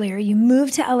know, earlier you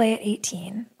moved to LA at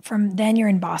 18. From then you're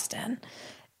in Boston.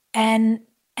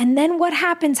 And then what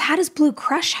happens? How does Blue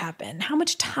Crush happen? How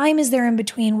much time is there in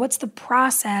between? What's the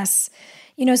process?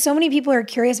 You know, so many people are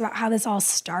curious about how this all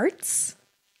starts.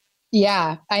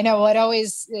 Yeah, I know.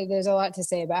 There's a lot to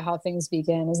say about how things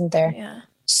begin, isn't there? Yeah.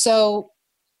 So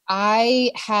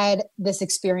I had this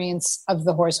experience of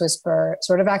the Horse Whisperer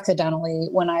sort of accidentally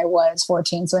when I was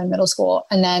 14, so in middle school.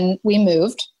 And then we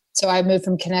moved. So I moved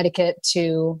from Connecticut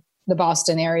to the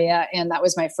Boston area, and that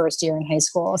was my first year in high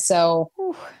school. So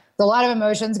a lot of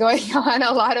emotions going on,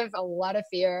 a lot of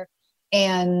fear.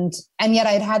 And yet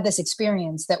I'd had this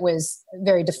experience that was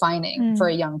very defining for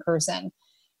a young person.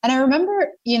 And I remember,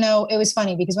 you know, it was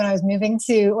funny because when I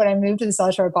moved to the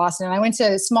South Shore of Boston, and I went to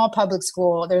a small public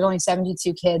school. There's only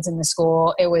 72 kids in the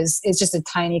school. It's just a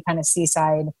tiny kind of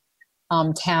seaside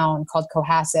town called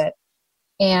Cohasset.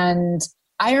 And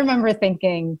I remember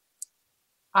thinking,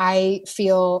 I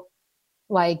feel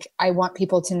like I want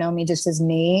people to know me just as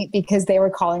me, because they were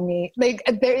calling me like,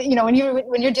 you know, when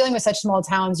you're dealing with such small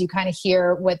towns, you kind of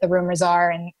hear what the rumors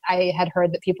are. And I had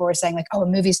heard that people were saying like, oh, a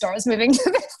movie star is moving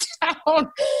to this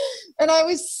town. And I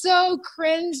was so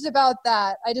cringed about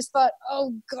that. I just thought,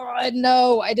 oh God,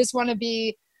 no, I just want to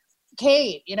be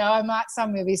Kate, you know, I'm not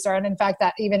some movie star. And in fact,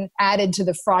 that even added to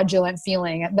the fraudulent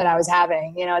feeling that I was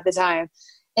having, you know, at the time.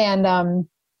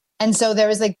 And so there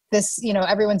was like this, you know,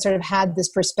 everyone sort of had this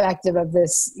perspective of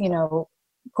this, you know,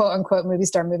 quote unquote movie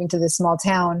star moving to this small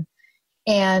town.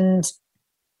 And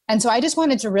so I just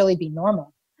wanted to really be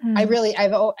normal. And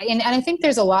I think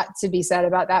there's a lot to be said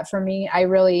about that for me. I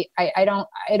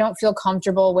don't feel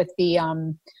comfortable with the,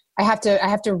 I have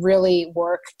to really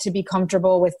work to be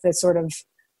comfortable with the sort of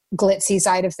glitzy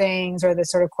side of things, or the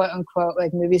sort of quote unquote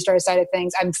like movie star side of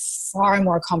things. I'm far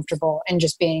more comfortable in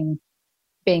just being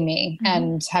me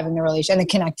and having the relation and the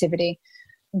connectivity.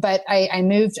 But I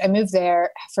moved there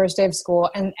first day of school,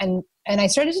 and I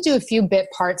started to do a few bit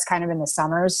parts kind of in the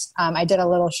summers. I did a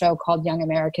little show called Young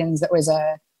Americans that was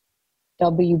a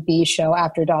WB show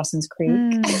after Dawson's Creek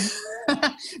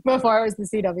before it was the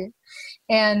CW.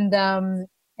 And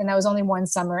that was only one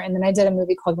summer. And then I did a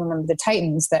movie called Remember the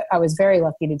Titans that I was very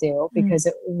lucky to do because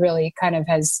it really kind of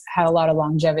has had a lot of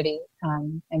longevity,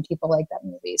 and people like that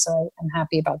movie. So I'm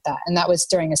happy about that. And that was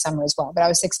during a summer as well, but I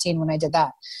was 16 when I did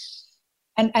that.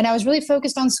 And I was really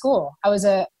focused on school. I was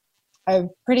a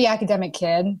pretty academic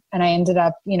kid, and I ended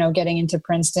up, you know, getting into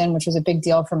Princeton, which was a big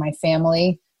deal for my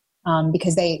family,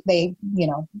 because they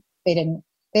didn't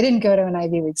go to an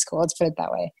Ivy League school. Let's put it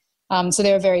that way. So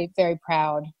they were very, very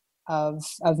proud of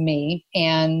me.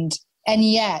 And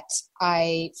yet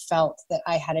I felt that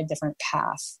I had a different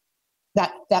path.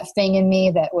 That thing in me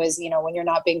that was, you know, when you're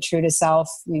not being true to self,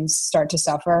 you start to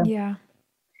suffer. Yeah.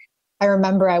 I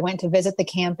remember I went to visit the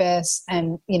campus,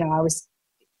 and, you know, I was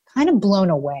kind of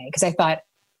blown away because I thought,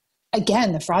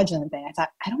 again, the fraudulent thing, I thought,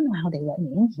 I don't know how they let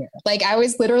me in here. Like I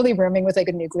was literally rooming with like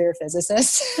a nuclear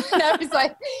physicist. And I was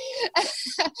like,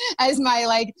 as my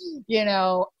like,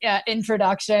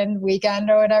 introduction weekend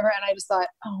or whatever. And I just thought,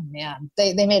 oh man,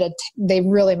 they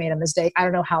really made a mistake. I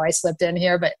don't know how I slipped in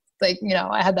here, but like,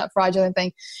 I had that fraudulent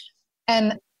thing.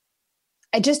 And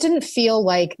I just didn't feel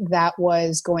like that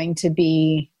was going to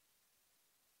be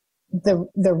the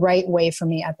right way for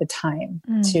me at the time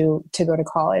to go to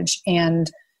college. And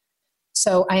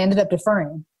so I ended up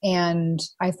deferring, and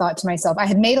I thought to myself, I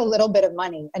had made a little bit of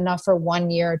money, enough for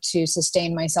 1 year to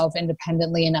sustain myself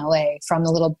independently in LA from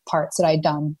the little parts that I'd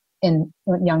done in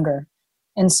younger.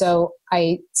 And so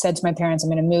I said to my parents,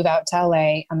 I'm going to move out to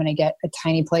LA. I'm going to get a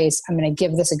tiny place. I'm going to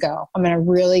give this a go. I'm going to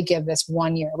really give this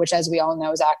 1 year, which as we all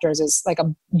know as actors is like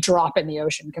a drop in the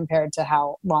ocean compared to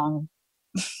how long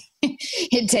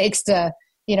it takes to,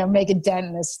 make a dent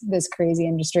in this crazy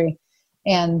industry.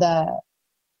 And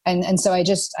so I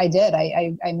did.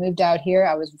 I moved out here.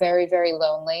 I was very, very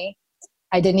lonely.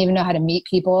 I didn't even know how to meet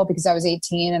people because I was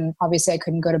 18 and obviously I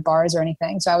couldn't go to bars or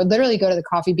anything. So I would literally go to the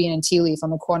Coffee Bean and Tea Leaf on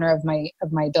the corner of my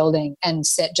building and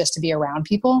sit just to be around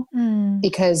people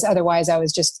because otherwise I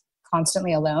was just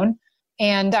constantly alone.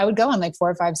 And I would go on like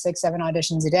 4, 5, 6, 7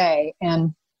 auditions a day.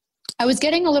 And I was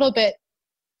getting a little bit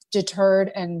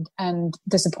deterred and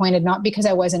disappointed, not because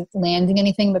I wasn't landing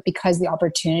anything, but because the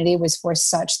opportunity was for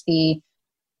such the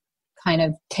kind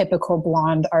of typical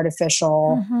blonde,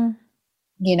 artificial,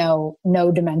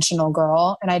 no dimensional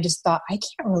girl. And I just thought, I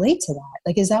can't relate to that.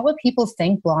 Like, is that what people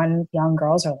think blonde young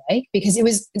girls are like? Because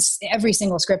it's every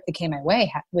single script that came my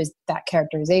way was that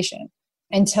characterization.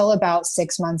 Until about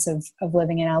 6 months of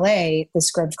living in LA, the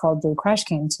script called Blue Crush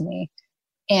came to me.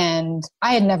 And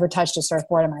I had never touched a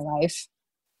surfboard in my life,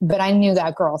 but I knew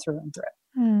that girl through and through.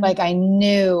 Like I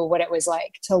knew what it was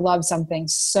like to love something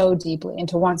so deeply and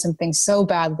to want something so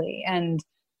badly and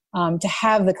to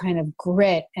have the kind of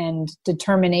grit and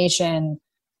determination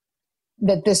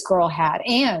that this girl had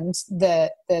and the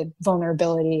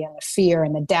vulnerability and the fear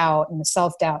and the doubt and the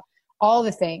self-doubt, all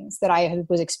the things that I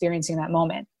was experiencing in that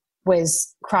moment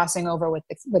was crossing over with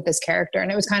this character.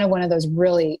 And it was kind of one of those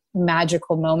really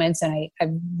magical moments. And I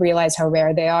realized how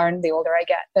rare they are. And the older I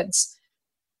get, it's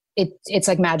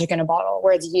like magic in a bottle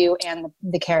where it's you and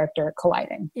the character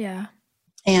colliding. Yeah.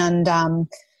 And I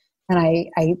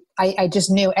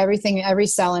just knew everything, every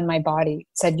cell in my body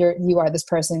said, you are this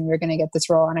person, you're going to get this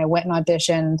role. And I went and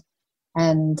auditioned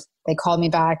and they called me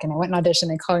back and I went and auditioned.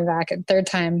 They called me back. And third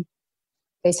time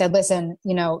they said, listen,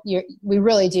 we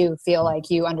really do feel like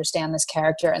you understand this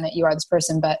character and that you are this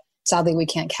person, but sadly we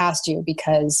can't cast you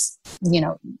because,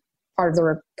 part of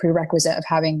the prerequisite of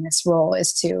having this role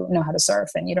is to know how to surf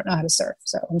and you don't know how to surf.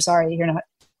 So I'm sorry, you're not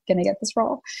going to get this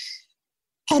role.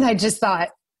 And I just thought,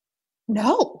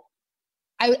 no,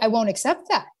 I won't accept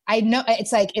that. I know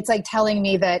it's like telling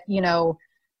me that, that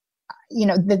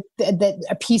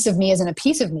a piece of me isn't a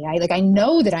piece of me. I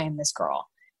know that I am this girl.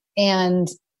 And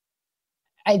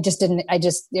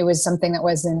it was something that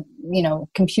wasn't,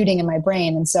 computing in my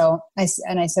brain. And so I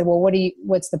said, well,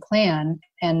 what's the plan?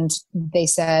 And they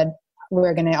said,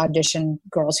 we're going to audition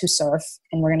girls who surf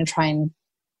and we're going to try and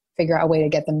figure out a way to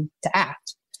get them to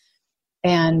act.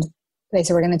 And they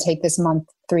said, we're going to take this month,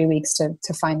 3 weeks to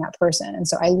find that person. And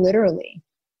so I literally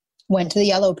went to the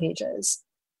Yellow Pages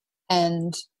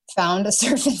and found a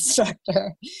surf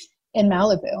instructor in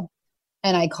Malibu.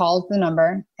 And I called the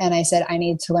number and I said, I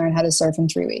need to learn how to surf in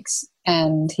 3 weeks.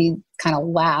 And he kind of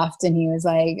laughed and he was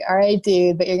like, all right,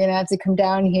 dude, but you're going to have to come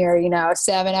down here,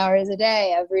 7 hours a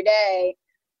day, every day.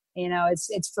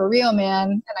 It's for real, man.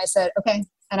 And I said, okay.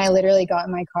 And I literally got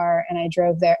in my car and I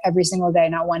drove there every single day,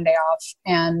 not one day off.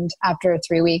 And after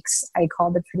 3 weeks, I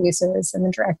called the producers and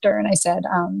the director and I said,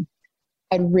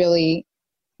 I'd really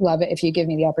love it if you give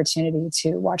me the opportunity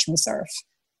to watch me surf.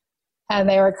 And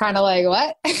they were kind of like,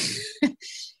 what?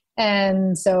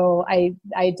 And so I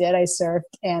did. I surfed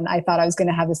and I thought I was going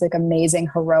to have this like amazing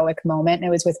heroic moment. And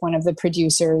it was with one of the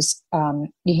producers. All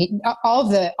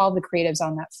the creatives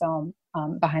on that film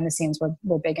behind the scenes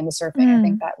were big into surfing. I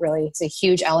think that really is a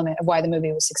huge element of why the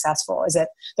movie was successful, is that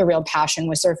the real passion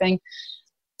was surfing.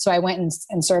 So I went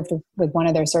and surfed with one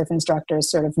of their surf instructors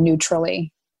sort of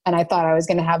neutrally. And I thought I was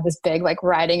going to have this big, like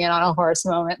riding in on a horse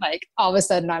moment. Like all of a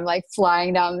sudden I'm like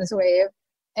flying down this wave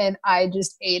and I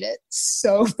just ate it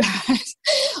so bad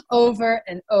over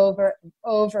and over and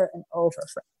over and over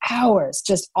for hours.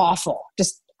 Just awful,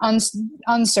 just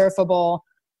unsurfable,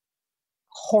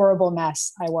 horrible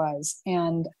mess I was.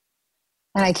 And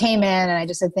I came in and I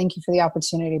just said, thank you for the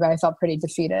opportunity, but I felt pretty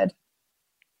defeated.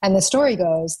 And the story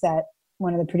goes that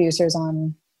one of the producers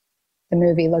on the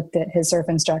movie looked at his surf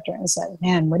instructor and said,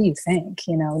 man, what do you think?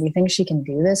 You know, do you think she can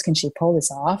do this? Can she pull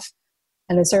this off?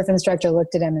 And the surf instructor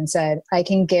looked at him and said, I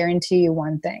can guarantee you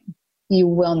one thing. You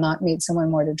will not meet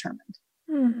someone more determined.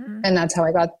 Mm-hmm. And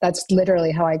that's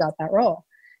literally how I got that role.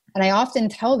 And I often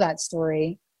tell that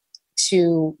story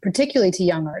particularly to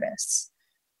young artists,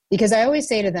 because I always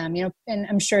say to them, you know, and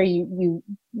I'm sure you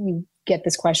get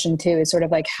this question too, is sort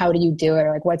of like, how do you do it?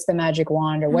 Or like, what's the magic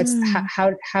wand? Or what's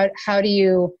how do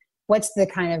you, what's the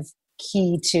kind of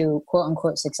key to quote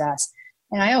unquote success?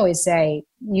 And I always say,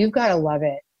 you've got to love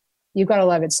it. You've got to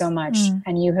love it so much.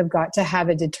 And you have got to have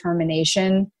a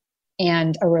determination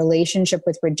and a relationship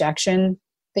with rejection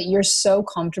that you're so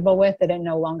comfortable with that it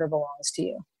no longer belongs to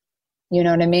you. You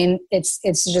know what I mean? It's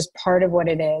just part of what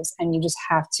it is. And you just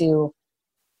have to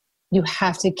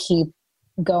keep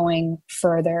going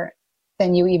further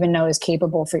than you even know is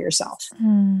capable for yourself.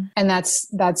 And that's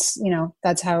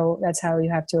how you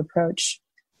have to approach,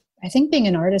 I think, being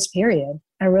an artist, period.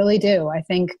 I really do. I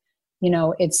think, you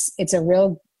know, it's a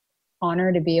real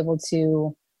honor to be able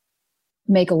to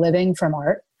make a living from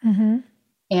art. Mm-hmm.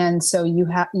 And so you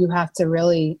have to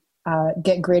really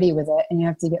get gritty with it, and you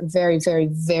have to get very, very,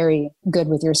 very good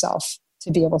with yourself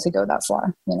to be able to go that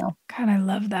far, you know? God, I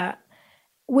love that.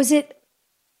 Was it,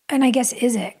 and I guess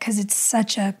is it, because it's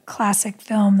such a classic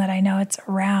film that I know it's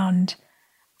around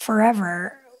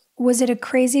forever. Was it a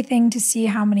crazy thing to see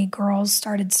how many girls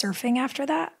started surfing after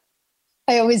that?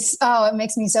 It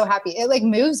makes me so happy. It like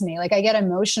moves me. Like I get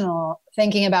emotional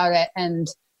thinking about it. And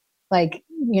like,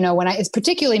 you know, it's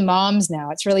particularly moms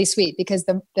now, it's really sweet because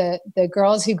the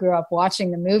girls who grew up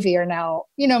watching the movie are now,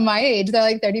 you know, my age. They're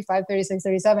like 35, 36,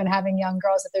 37, having young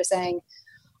girls that they're saying,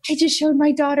 I just showed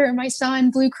my daughter and my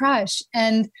son Blue Crush.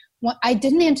 And I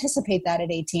didn't anticipate that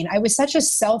at 18. I was such a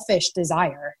selfish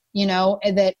desire, you know,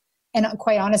 and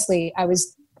quite honestly,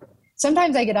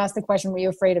 sometimes I get asked the question, were you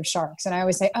afraid of sharks? And I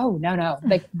always say, oh, no.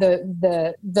 Like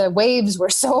the waves were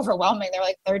so overwhelming. They're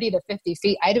like 30 to 50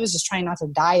 feet. I was just trying not to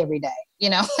die every day. You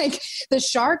know, like the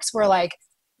sharks were like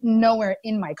nowhere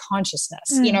in my consciousness,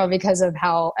 you know, because of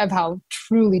how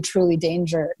truly, truly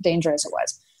dangerous it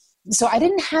was. So I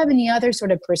didn't have any other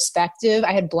sort of perspective.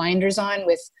 I had blinders on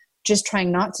with just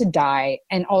trying not to die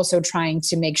and also trying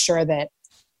to make sure that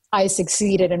I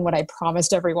succeeded in what I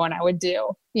promised everyone I would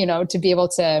do, you know, to be able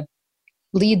to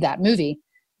lead that movie.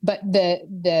 But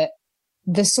the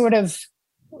sort of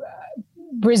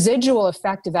residual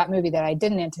effect of that movie that I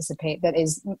didn't anticipate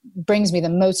brings me the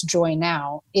most joy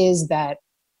now is that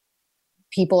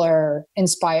people are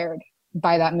inspired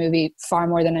by that movie far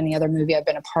more than any other movie I've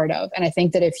been a part of. And I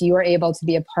think that if you are able to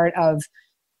be a part of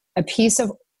a piece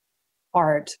of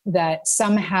art that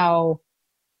somehow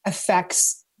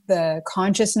affects the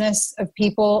consciousness of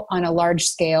people on a large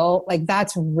scale, like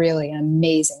that's really an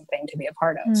amazing thing to be a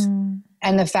part of.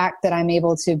 And the fact that I'm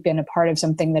able to have been a part of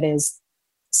something that is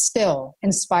still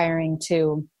inspiring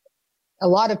to a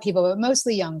lot of people, but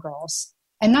mostly young girls,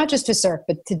 and not just to surf,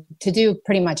 but to do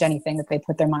pretty much anything that they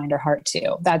put their mind or heart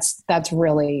to. That's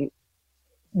really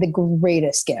the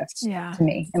greatest gift to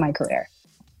me in my career,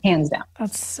 hands down.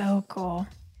 That's so cool.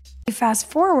 Fast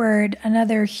forward,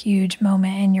 another huge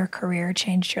moment in your career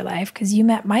changed your life because you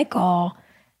met Michael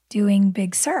doing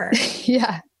Big Sur.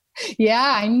 Yeah,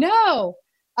 I know.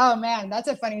 Oh man, that's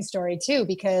a funny story too,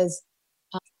 because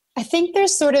I think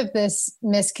there's sort of this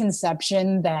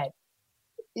misconception that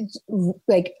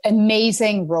like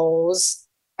amazing roles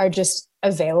are just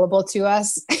available to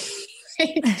us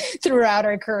throughout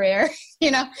our career.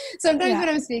 You know, sometimes when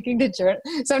I'm speaking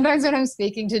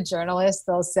to journalists,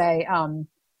 they'll say,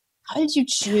 how did you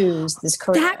choose this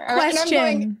career? That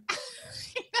question.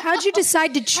 How'd you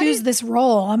decide to choose this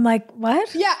role? I'm like,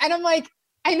 what? Yeah. And I'm like,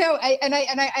 I know.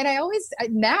 I always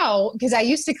now, because I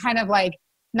used to kind of like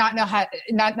not know how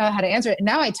to answer it.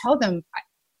 Now I tell them,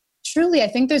 truly, I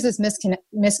think there's this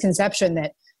misconception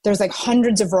that there's like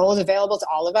hundreds of roles available to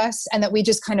all of us and that we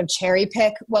just kind of cherry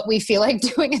pick what we feel like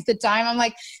doing at the time. I'm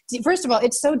like, first of all,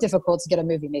 it's so difficult to get a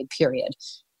movie made, period.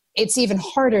 It's even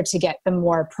harder to get the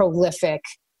more prolific,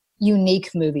 unique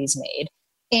movies made.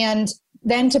 And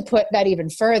then to put that even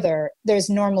further, there's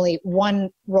normally one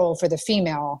role for the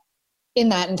female in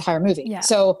that entire movie. Yeah.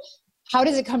 So how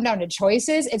does it come down to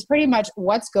choices? It's pretty much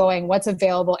what's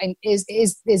available, and is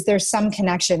there some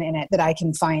connection in it that I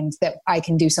can find that I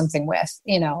can do something with,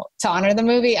 you know, to honor the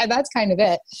movie. And that's kind of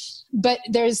it. But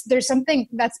there's something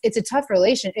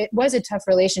it was a tough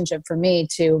relationship for me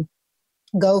to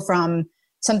go from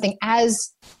something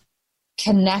as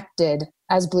connected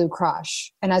as Blue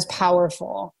Crush and as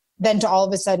powerful, then to all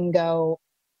of a sudden go,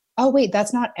 oh wait,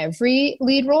 that's not every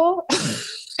lead role.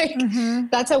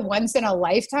 That's a once in a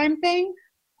lifetime thing.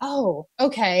 oh,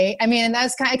 okay. I mean, and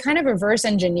that's I kind of reverse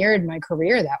engineered my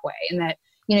career that way. And that,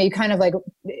 you know, you kind of like,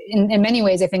 in many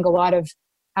ways, I think a lot of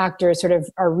actors sort of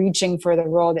are reaching for the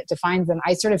role that defines them.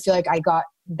 I sort of feel like I got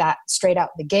that straight out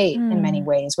the gate in many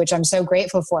ways, which I'm so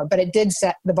grateful for, but it did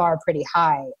set the bar pretty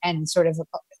high, and sort of,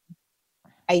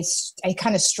 I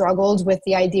kind of struggled with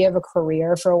the idea of a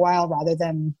career for a while rather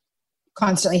than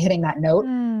constantly hitting that note,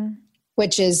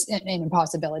 which is an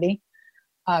impossibility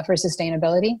for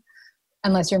sustainability,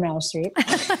 unless you're Meryl Streep.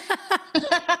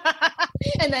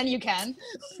 And then you can.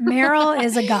 Meryl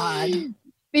is a god.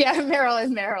 Yeah,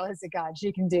 Meryl is a god.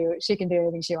 She can do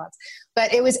anything she wants.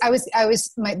 But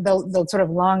the sort of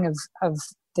long of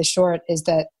the short is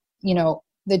that, you know,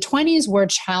 the 20s were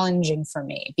challenging for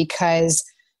me because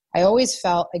I always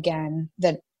felt, again,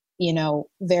 that, you know,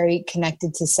 very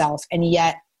connected to self, and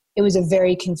yet it was a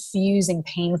very confusing,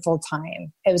 painful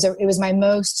time. It was my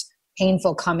most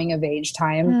painful coming of age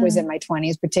time was in my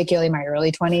 20s, particularly my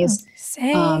early 20s.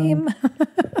 Same.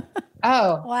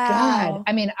 Oh, wow. God.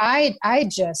 I mean, I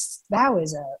just, that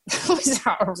was a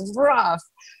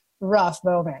rough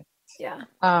moment. Yeah.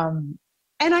 And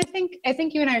I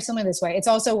think you and I are similar this way. It's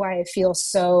also why I feel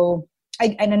so,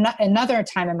 another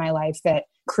time in my life that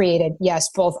created, yes,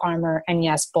 both armor and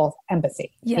yes, both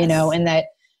empathy, you know, and that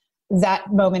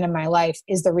moment in my life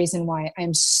is the reason why I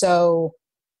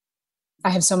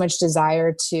have so much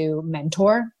desire to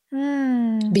mentor,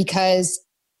 because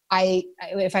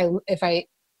if I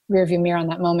rearview mirror on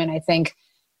that moment, I think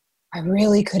I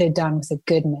really could have done with a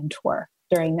good mentor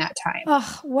during that time.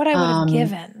 Oh, what I would have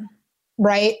given.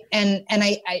 Right. And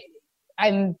I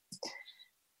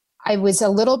was a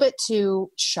little bit too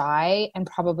shy and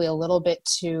probably a little bit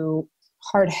too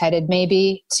hard-headed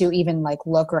maybe to even like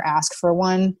look or ask for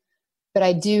one. But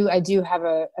I do have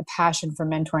a passion for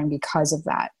mentoring because of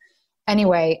that.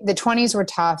 Anyway, the 20s were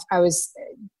tough. I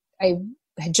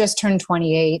had just turned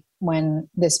 28 when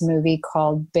this movie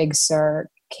called Big Sur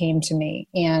came to me,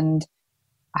 and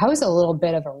I was a little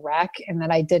bit of a wreck in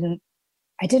that I'd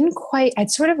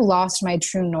sort of lost my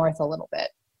true north a little bit,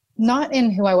 not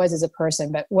in who I was as a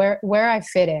person, but where I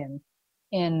fit in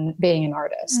being an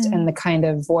artist and the kind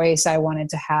of voice I wanted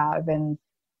to have. And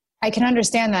I can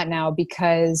understand that now,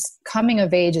 because coming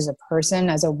of age as a person,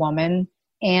 as a woman,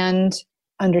 and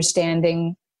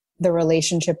understanding the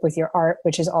relationship with your art,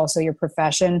 which is also your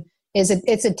profession,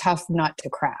 it's a tough nut to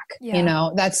crack. Yeah. You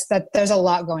know, there's a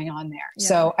lot going on there. Yeah.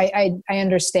 So I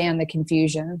understand the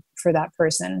confusion for that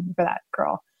person, for that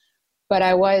girl. But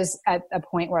I was at a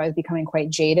point where I was becoming quite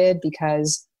jaded,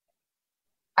 because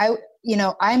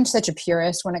I'm such a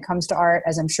purist when it comes to art,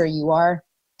 as I'm sure you are.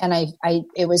 And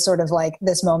it was sort of like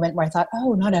this moment where I thought,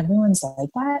 oh, not everyone's like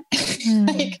that.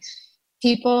 Like,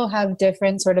 people have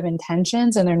different sort of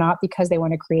intentions, and they're not because they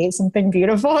want to create something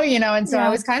beautiful, you know? And so I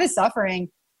was kind of suffering.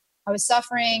 And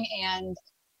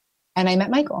I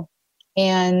met Michael,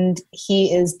 and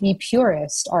he is the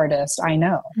purest artist I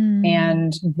know,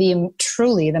 and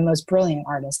truly the most brilliant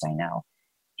artist I know,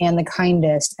 and the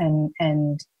kindest and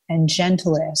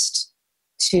gentlest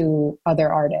to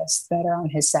other artists that are on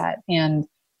his set. And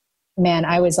man,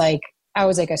 I was like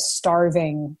a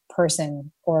starving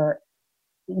person, or,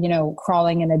 you know,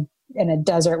 crawling in a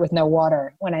desert with no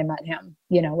water when I met him,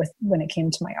 you know, when it came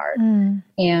to my art.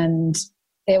 And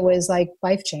it was like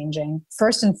life-changing.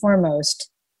 First and foremost,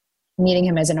 meeting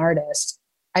him as an artist,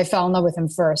 I fell in love with him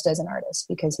first as an artist,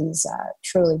 because he's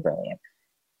truly brilliant.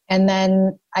 And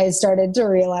then I started to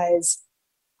realize,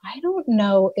 I don't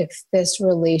know if this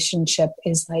relationship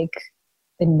is like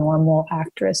the normal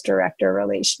actress-director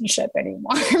relationship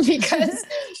anymore, because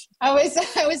I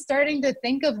was starting to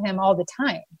think of him all the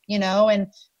time, you know, and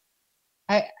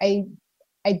I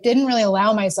didn't really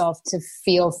allow myself to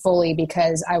feel fully,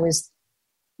 because I was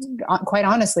quite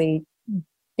honestly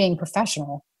being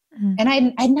professional. And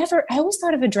I always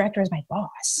thought of a director as my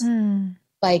boss.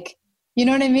 Like, you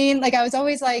know what I mean? Like, I was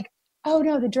always like, oh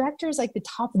no, the director is like the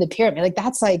top of the pyramid. Like,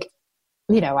 that's like,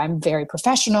 you know, I'm very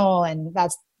professional, and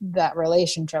that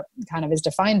relationship kind of is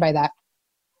defined by that.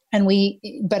 And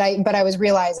but I was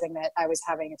realizing that I was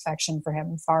having affection for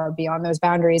him far beyond those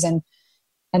boundaries. And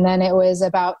then it was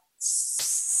about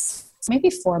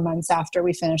maybe 4 months after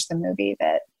we finished the movie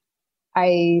that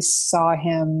I saw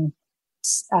him.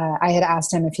 I had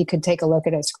asked him if he could take a look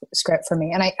at his script for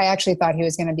me. And I actually thought he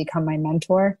was going to become my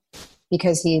mentor,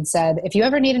 because he had said, if you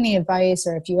ever need any advice,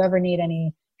 or if you want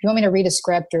me to read a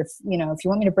script, or, you know, if you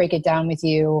want me to break it down with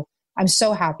you, I'm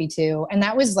so happy to. And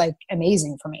that was like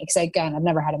amazing for me, because again, I've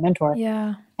never had a mentor.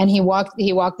 Yeah. And he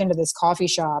walked into this coffee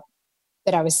shop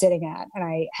that I was sitting at, and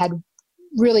I had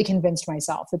really convinced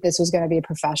myself that this was going to be a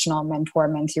professional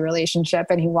mentor-mentee relationship.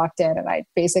 And he walked in and I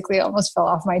basically almost fell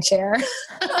off my chair.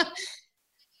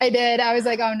 I did. I was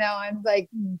like, oh no, I'm like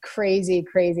crazy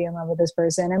in love with this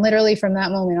person. And literally from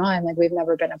that moment on, like we've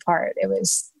never been apart. It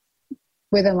was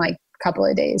within like a couple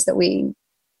of days that we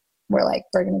were like,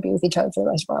 we're going to be with each other for the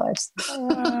rest of our lives.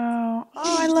 Wow.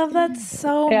 Oh, I love that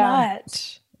so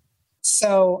much.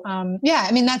 So, yeah,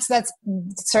 I mean, that's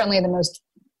certainly the most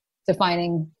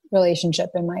defining relationship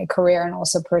in my career and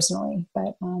also personally,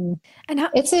 but,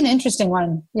 it's an interesting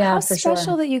one. Yeah, how for special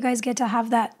sure. that you guys get to have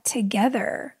that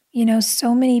together. You know,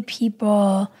 so many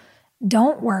people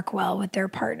don't work well with their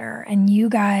partner, and you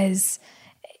guys,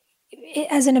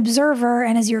 as an observer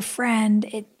and as your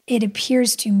friend, it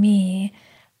appears to me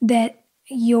that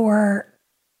your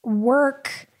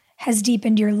work has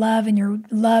deepened your love and your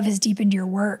love has deepened your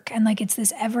work. And like, it's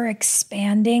this ever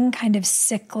expanding kind of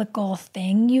cyclical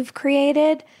thing you've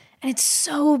created. And it's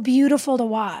so beautiful to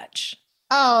watch.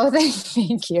 Oh,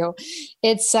 thank you.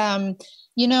 It's,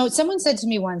 you know, someone said to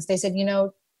me once, they said, you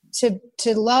know, to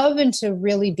love and to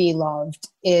really be loved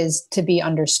is to be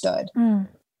understood.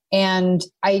 And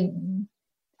I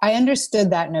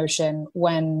understood that notion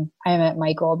when I met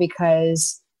Michael,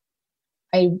 because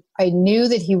I knew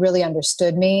that he really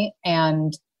understood me.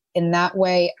 And in that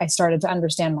way, I started to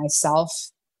understand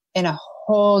myself in a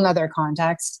whole nother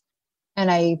context. And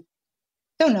I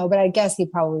don't know, but I guess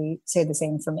he'd probably say the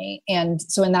same for me. And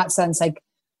so in that sense, like,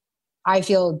 I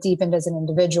feel deepened as an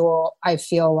individual. I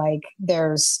feel like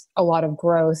there's a lot of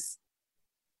growth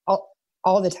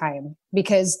all the time,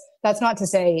 because that's not to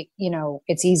say, you know,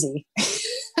 it's easy.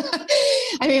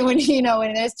 I mean, when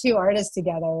there's two artists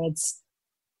together,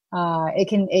 it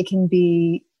can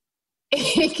be,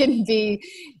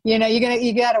 you know,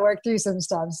 you got to work through some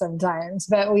stuff sometimes,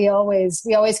 but we always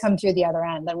come through the other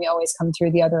end, and we always come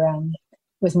through the other end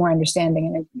with more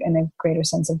understanding and a greater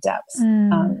sense of depth.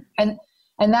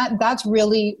 And that's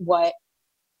really what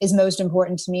is most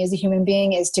important to me as a human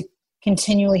being, is to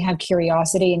continually have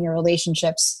curiosity in your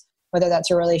relationships, whether that's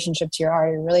your relationship to your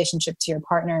art, your relationship to your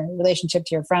partner, your relationship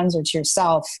to your friends or to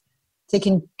yourself.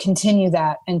 To continue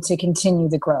that and to continue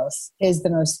the growth is the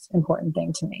most important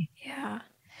thing to me. Yeah.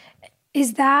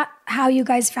 Is that how you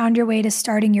guys found your way to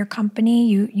starting your company?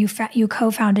 You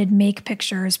co-founded Make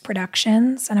Pictures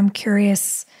Productions, and I'm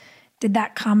curious, did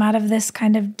that come out of this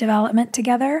kind of development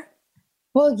together?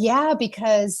 Well, yeah,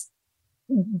 because,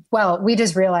 we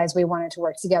just realized we wanted to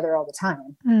work together all the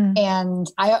time. And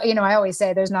I always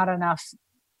say there's not enough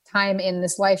time in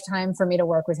this lifetime for me to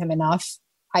work with him enough.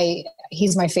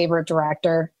 He's my favorite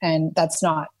director, and that's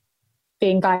not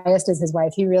being biased as his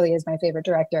wife. He really is my favorite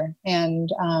director. And,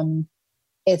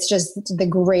 it's just the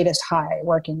greatest high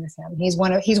working with him. He's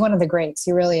one of the greats.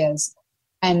 He really is.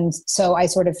 And so I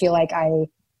sort of feel like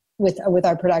with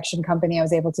our production company, I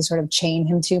was able to sort of chain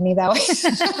him to me that way.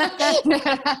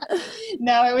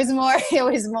 No, it was more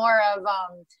of,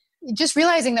 just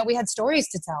realizing that we had stories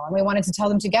to tell and we wanted to tell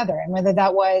them together. And whether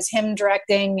that was him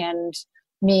directing and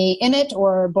me in it,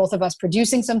 or both of us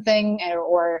producing something,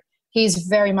 or he's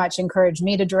very much encouraged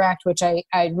me to direct, which I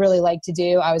really like to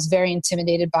do. I was very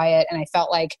intimidated by it. And I felt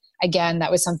like, again,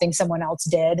 that was something someone else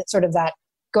did, sort of that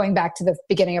going back to the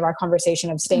beginning of our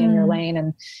conversation of stay in your lane.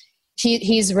 And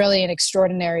he's really an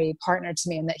extraordinary partner to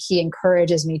me, in that he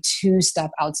encourages me to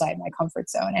step outside my comfort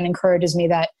zone and encourages me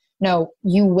that, no,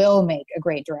 you will make a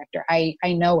great director. I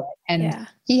know it. And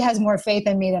he has more faith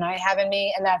in me than I have in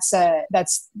me. And that's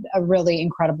a really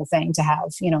incredible thing to have,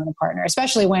 in a partner,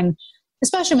 especially when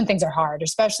things are hard,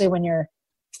 especially when you're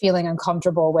feeling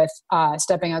uncomfortable with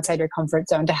stepping outside your comfort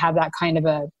zone. To have that kind of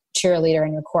a cheerleader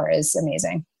in your core is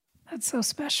amazing. That's so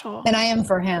special. And I am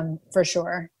for him, for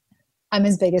sure. I'm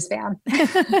his biggest fan.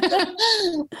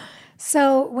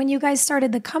 So when you guys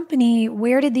started the company,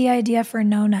 where did the idea for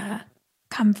Nona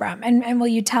come from? And will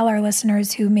you tell our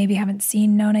listeners who maybe haven't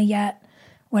seen Nona yet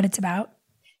what it's about?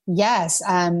 Yes.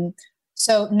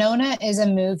 So Nona is a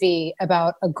movie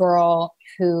about a girl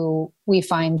who we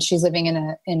find she's living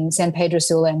in San Pedro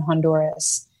Sula in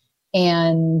Honduras.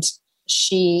 And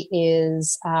she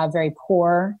is very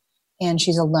poor, and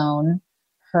she's alone.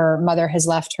 Her mother has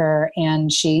left her,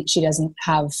 and she doesn't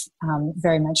have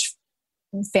very much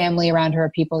family around her,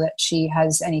 people that she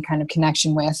has any kind of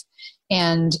connection with.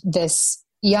 And this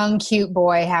young, cute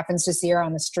boy happens to see her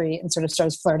on the street and sort of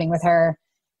starts flirting with her.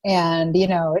 And,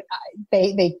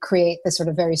 they create this sort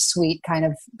of very sweet kind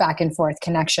of back and forth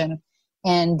connection.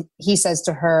 And he says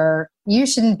to her, you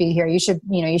shouldn't be here. You should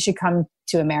come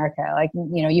to America. Like,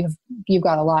 you've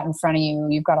got a lot in front of you.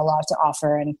 You've got a lot to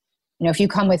offer. And, if you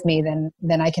come with me,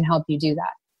 then I can help you do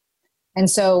that. And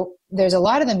so there's a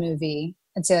lot of the movie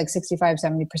I'd say like 65,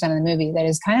 70% of the movie that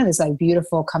is kind of this like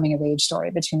beautiful coming of age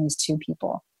story between these two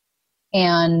people.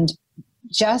 And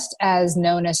just as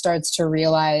Nona starts to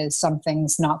realize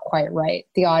something's not quite right,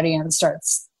 the audience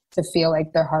starts to feel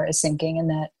like their heart is sinking and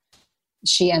that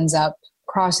she ends up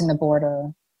crossing the border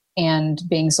and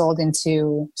being sold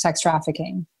into sex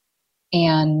trafficking.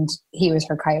 And he was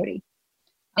her coyote.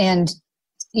 And,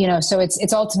 you know, so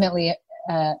it's ultimately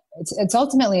a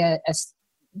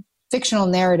fictional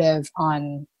narrative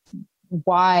on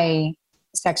why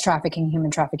sex trafficking,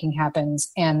 human trafficking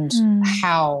happens and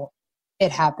how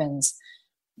it happens.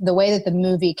 The way that the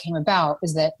movie came about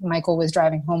is that Michael was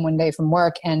driving home one day from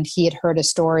work and he had heard a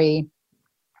story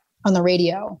on the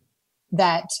radio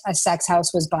that a sex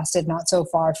house was busted not so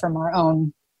far from our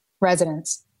own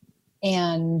residence.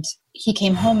 And he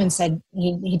came home and said,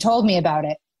 he told me about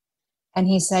it. And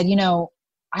he said, you know,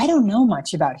 I don't know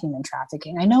much about human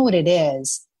trafficking. I know what it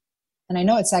is. And I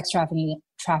know what sex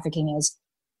trafficking is,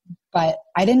 but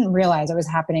I didn't realize it was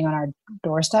happening on our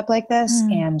doorstep like this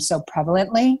and so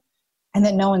prevalently, and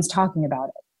that no one's talking about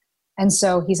it. And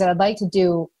so he said, I'd like to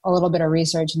do a little bit of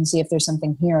research and see if there's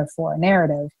something here for a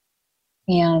narrative.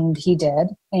 And he did.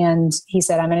 And he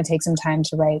said, I'm going to take some time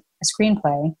to write a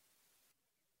screenplay.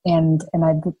 And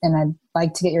I'd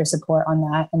like to get your support on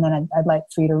that. And then I'd like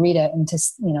for you to read it and to,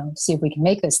 you know, see if we can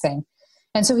make this thing.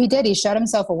 And so he did. He shut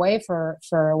himself away for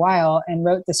a while and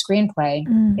wrote the screenplay.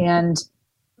 And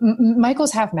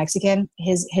Michael's half Mexican.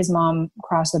 His mom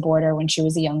crossed the border when she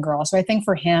was a young girl. So I think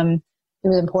for him, it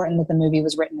was important that the movie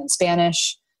was written in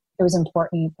Spanish. It was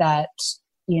important that,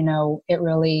 you know, it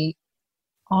really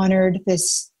honored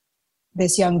this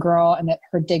young girl and that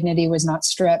her dignity was not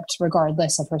stripped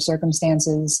regardless of her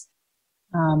circumstances.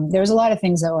 There was a lot of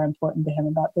things that were important to him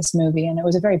about this movie. And it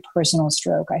was a very personal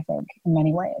stroke, I think, in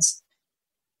many ways.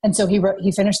 And so he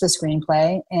finished the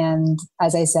screenplay. And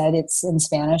as I said, it's in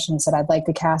Spanish. And he said, I'd like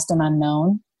to cast an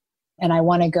unknown. And I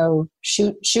want to go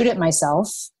shoot it myself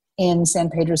in San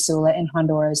Pedro Sula in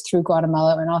Honduras, through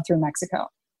Guatemala, and all through Mexico.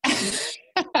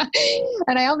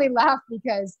 And I only laugh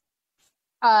because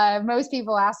most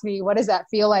people ask me, what does that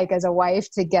feel like as a wife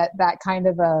to get that kind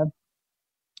of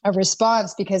a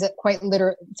response? Because it quite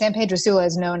literally, San Pedro Sula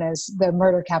is known as the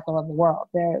murder capital of the world.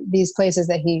 These places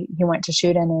that he went to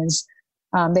shoot in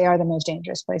they are the most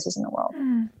dangerous places in the world,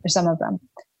 or some of them.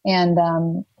 And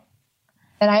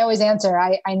I always answer,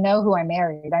 I know who I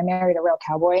married. I married a real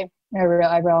cowboy, a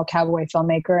real cowboy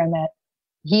filmmaker, and that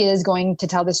he is going to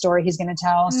tell the story he's going to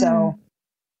tell. So,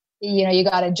 you know, you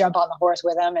got to jump on the horse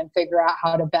with him and figure out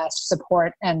how to best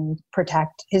support and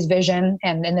protect his vision.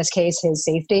 And in this case, his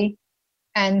safety.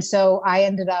 And so I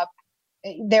ended up,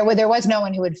 there was no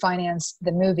one who would finance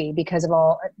the movie because of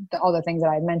all the things that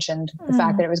I mentioned. The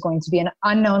fact that it was going to be an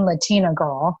unknown Latina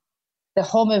girl. The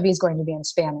whole movie is going to be in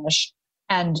Spanish,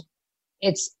 and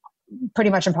it's pretty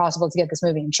much impossible to get this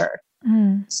movie insured.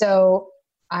 So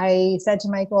I said to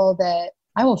Michael that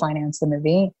I will finance the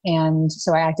movie. And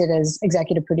so I acted as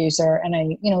executive producer, and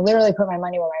I, you know, literally put my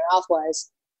money where my mouth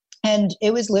was. And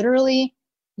it was literally,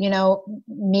 you know,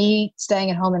 me staying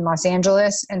at home in Los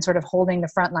Angeles and sort of holding the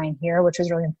front line here, which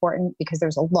was really important because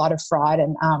there's a lot of fraud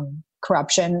and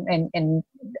corruption and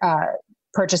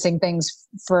purchasing things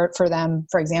for them.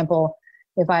 For example,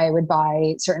 if I would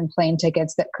buy certain plane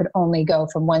tickets that could only go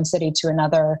from one city to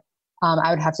another, I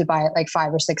would have to buy it like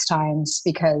 5 or 6 times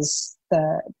because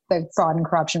the fraud and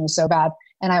corruption was so bad.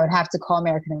 And I would have to call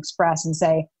American Express and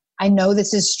say, I know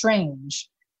this is strange,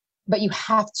 but you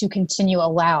have to continue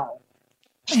allow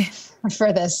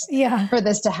for this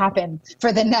to happen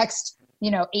for the next,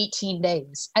 18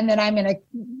 days. And then I'm going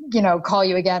to, call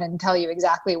you again and tell you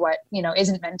exactly what,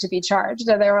 isn't meant to be charged.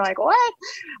 So they were like, what?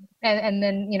 And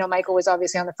then, Michael was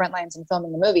obviously on the front lines in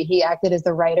filming the movie. He acted as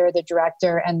the writer, the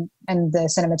director, and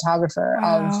the cinematographer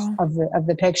of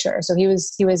the picture. So he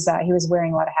was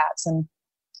wearing a lot of hats, and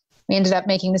we ended up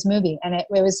making this movie. And it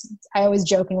was, I always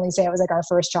jokingly say it was like our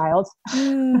first child.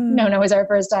 Nona was our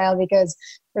first child because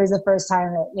it was the first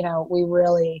time that, we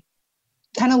really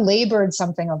kind of labored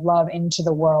something of love into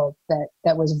the world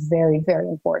that was very, very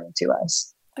important to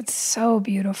us. It's so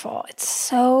beautiful. It's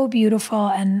so beautiful.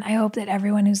 And I hope that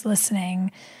everyone who's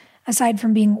listening, aside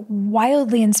from being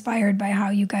wildly inspired by how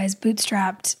you guys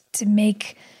bootstrapped to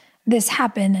make this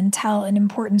happen and tell an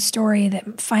important story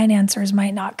that financiers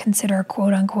might not consider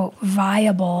quote unquote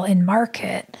viable in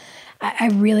market, I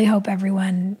really hope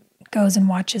everyone goes and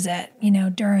watches it,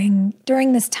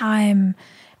 during this time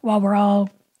while we're all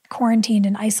quarantined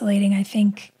and isolating. I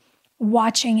think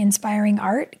watching inspiring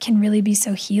art can really be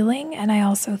so healing. And I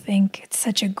also think it's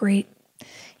such a great,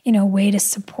 way to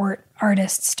support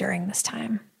artists during this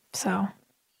time. So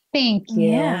Thank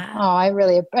you. Yeah. Oh, I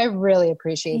really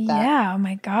appreciate that. Yeah. Oh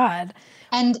my God.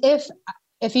 And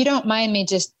if you don't mind me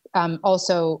just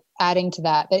also adding to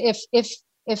that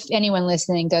if anyone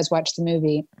listening does watch the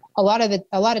movie, a lot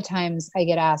of times I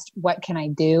get asked, what can I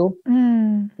do?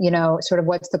 Sort of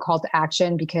what's the call to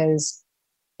action? Because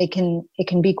it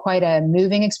can be quite a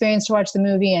moving experience to watch the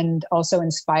movie and also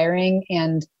inspiring.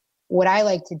 And what I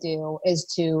like to do is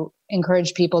to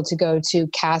encourage people to go to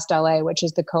CAST LA, which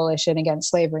is the Coalition Against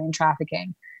Slavery and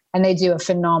Trafficking. And they do a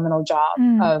phenomenal job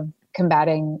of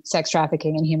combating sex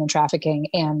trafficking and human trafficking,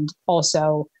 and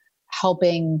also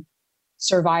helping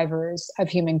survivors of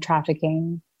human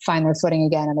trafficking find their footing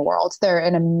again in the world. They're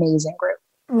an amazing group.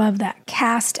 Love that.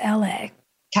 CAST LA.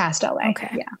 CAST LA. Okay.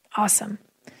 Yeah. Awesome.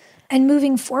 And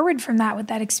moving forward from that, with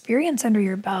that experience under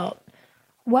your belt,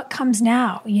 what comes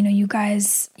now? You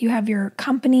guys, you have your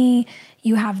company,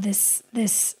 you have this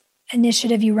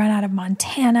initiative you run out of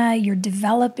Montana, you're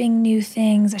developing new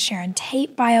things, a Sharon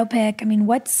Tate biopic. I mean,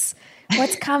 what's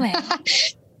coming?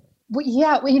 We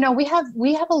have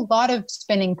a lot of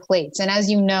spinning plates. And as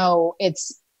you know,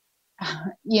 it's,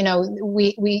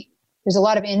 we there's a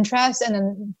lot of interest, and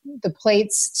then the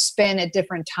plates spin at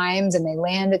different times and they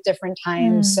land at different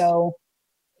times. So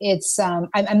it's,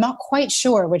 I'm not quite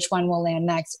sure which one will land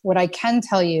next. What I can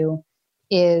tell you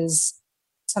is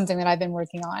something that I've been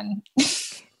working on.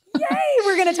 Yay,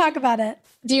 we're going to talk about it.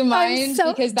 Do you mind?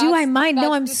 Do I mind?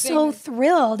 No, I'm so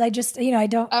thrilled. I just, I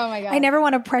don't, oh my God. I never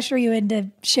want to pressure you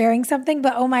into sharing something,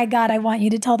 but oh my God, I want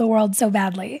you to tell the world so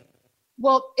badly.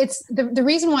 Well, it's the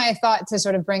reason why I thought to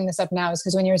sort of bring this up now is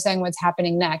because when you were saying what's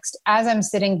happening next, as I'm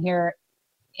sitting here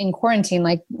in quarantine,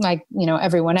 like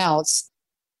everyone else,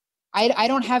 I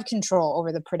don't have control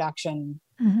over the production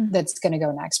that's going to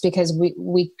go next, because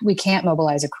we can't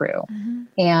mobilize a crew.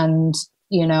 And,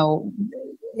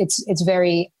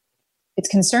 it's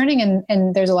concerning,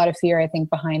 and there's a lot of fear, I think,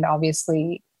 behind,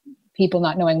 obviously, people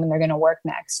not knowing when they're going to work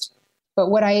next. But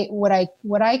what I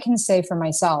can say for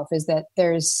myself is that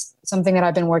there's something that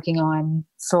I've been working on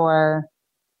for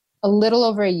a little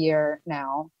over a year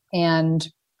now, and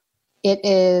it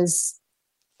is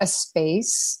a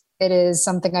space. It is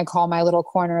something I call my little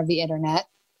corner of the internet,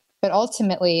 but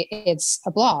ultimately it's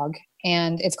a blog,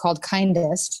 and it's called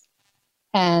Kindest.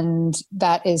 And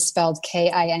that is spelled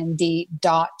KIND.EST,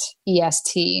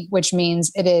 which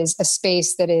means it is a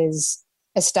space that is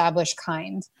established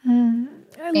kind. I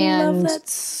love that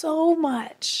so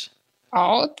much.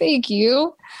 Oh, thank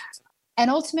you. And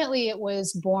ultimately it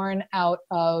was born out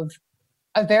of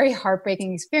a very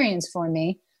heartbreaking experience for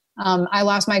me. I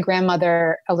lost my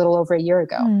grandmother a little over a year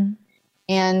ago,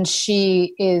 and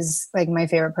she is like my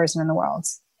favorite person in the world.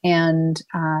 And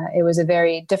it was a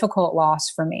very difficult loss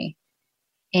for me.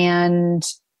 And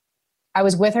I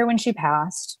was with her when she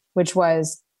passed, which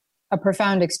was a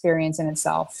profound experience in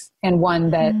itself, and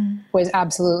one that was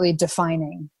absolutely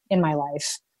defining in my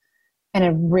life, and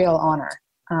a real honor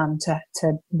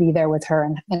to be there with her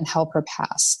and help her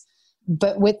pass.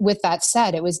 But with that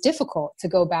said, it was difficult to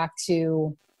go back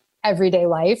to everyday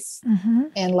life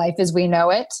and life as we know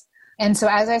it. And so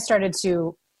as I started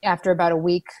to, after about a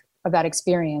week of that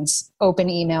experience, open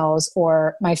emails,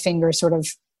 or my fingers sort of,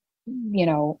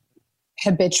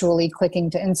 habitually clicking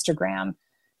to Instagram,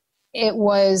 it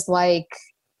was like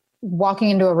walking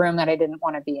into a room that I didn't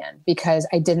want to be in, because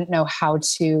I didn't know how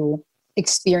to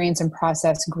experience and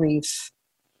process grief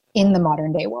in the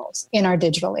modern day world, in our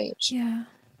digital age. Yeah.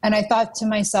 And I thought to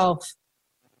myself,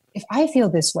 if I feel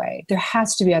this way, there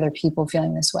has to be other people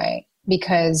feeling this way,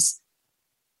 because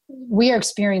we are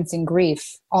experiencing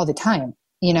grief all the time.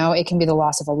 It can be the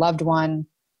loss of a loved one.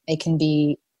 It can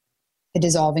be the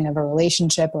dissolving of a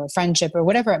relationship or a friendship or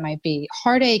whatever it might be.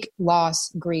 Heartache, loss,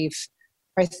 grief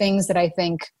are things that I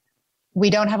think we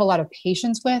don't have a lot of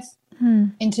patience with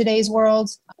in today's world.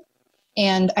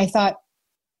 And I thought,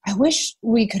 I wish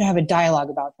we could have a dialogue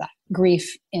about that,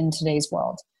 grief in today's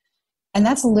world. And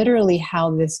that's literally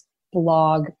how this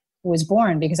blog was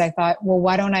born, because I thought, well,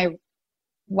 why don't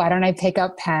I pick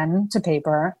up pen to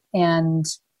paper and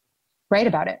write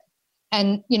about it?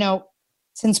 And,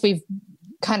 since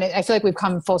I feel like we've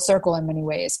come full circle in many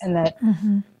ways, and that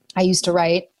I used to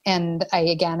write. And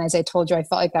again, as I told you, I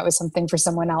felt like that was something for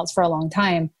someone else for a long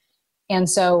time. And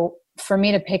so for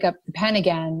me to pick up the pen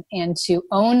again and to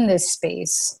own this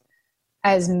space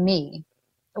as me,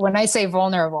 when I say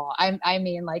vulnerable, I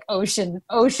mean like ocean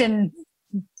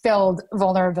filled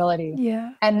vulnerability.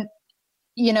 Yeah. And,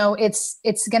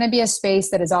 it's going to be a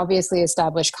space that is obviously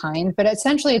established kind, but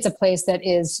essentially it's a place that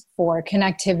is for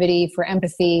connectivity, for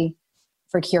empathy,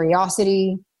 for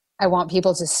curiosity. I want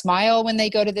people to smile when they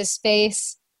go to this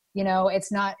space.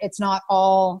 It's not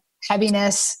all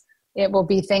heaviness. It will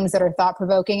be things that are thought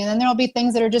provoking. And then there'll be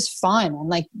things that are just fun and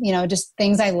like, just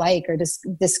things I like or just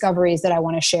discoveries that I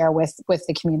want to share with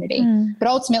the community. But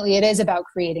ultimately it is about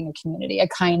creating a community, a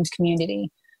kind community.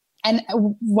 And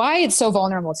why it's so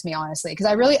vulnerable to me, honestly, because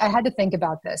I had to think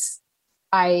about this.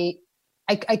 I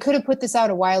could have put this out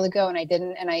a while ago and I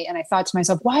didn't. And I thought to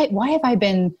myself, why have I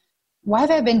been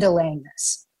delaying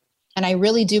this? And I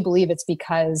really do believe it's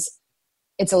because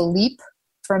it's a leap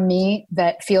from me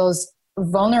that feels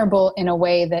vulnerable in a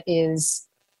way that is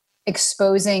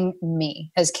exposing me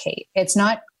as Kate. It's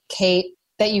not Kate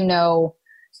that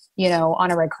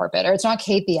on a red carpet, or it's not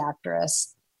Kate the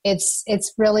actress.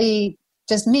 It's really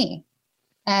just me.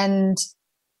 And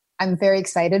I'm very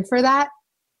excited for that.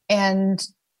 And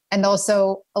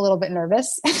also a little bit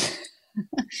nervous.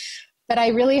 But I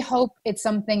really hope it's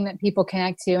something that people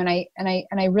connect to. And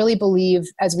I really believe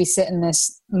as we sit in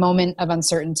this moment of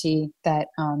uncertainty that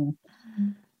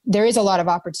there is a lot of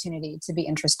opportunity to be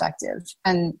introspective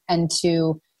and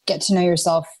to get to know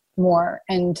yourself more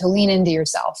and to lean into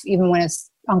yourself, even when it's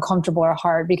uncomfortable or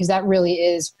hard, because that really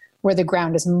is where the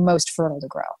ground is most fertile to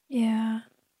grow. Yeah.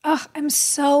 Oh, I'm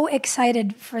so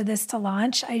excited for this to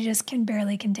launch. I just can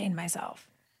barely contain myself.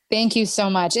 Thank you so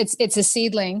much. It's a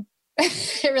seedling.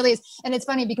 It really is. And it's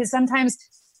funny because sometimes,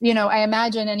 I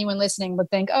imagine anyone listening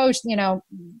would think, oh,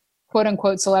 quote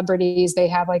unquote celebrities, they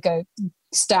have like a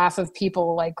staff of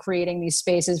people like creating these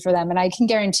spaces for them. And I can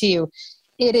guarantee you,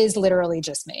 it is literally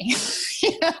just me.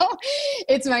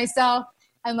 It's myself.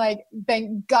 And like,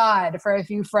 thank God for a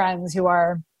few friends who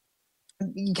are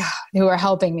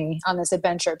helping me on this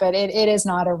adventure. But it is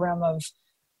not a room of,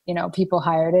 people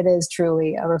hired. It is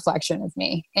truly a reflection of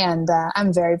me. And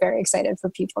I'm very, very excited for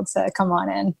people to come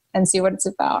on in and see what it's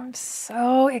about. I'm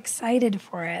so excited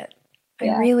for it.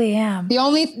 I really am. The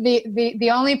only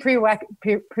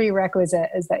prerequisite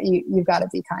is that you've got to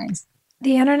be kind.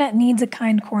 The internet needs a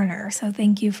kind corner. So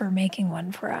thank you for making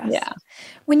one for us. Yeah.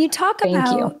 When you talk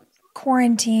about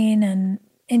quarantine and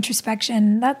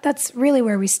introspection, that's really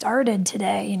where we started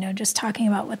today, just talking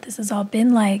about what this has all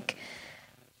been like.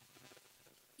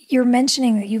 You're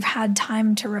mentioning that you've had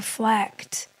time to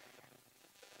reflect.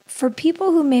 For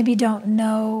people who maybe don't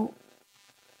know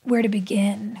where to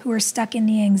begin, who are stuck in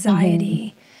the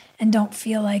anxiety and don't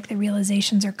feel like the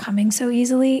realizations are coming so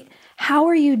easily, how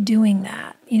are you doing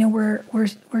that? We're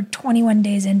 21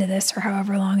 days into this, or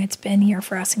however long it's been here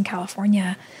for us in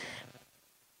California.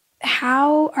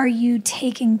 How are you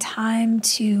taking time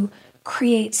to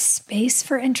create space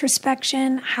for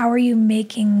introspection? How are you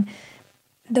making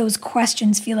those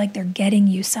questions feel like they're getting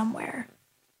you somewhere?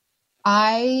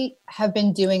 I have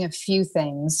been doing a few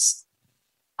things.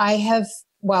 I've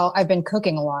been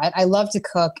cooking a lot. I love to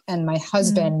cook, and my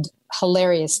husband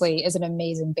hilariously is an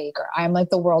amazing baker. I'm like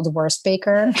the world's worst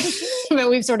baker. But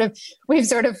we've sort of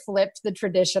flipped the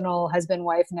traditional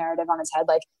husband-wife narrative on its head.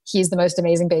 Like, he's the most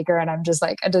amazing baker and I'm just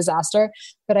like a disaster.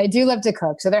 But I do love to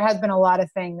cook. So there has been a lot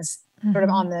of things sort of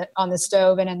on the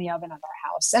stove and in the oven of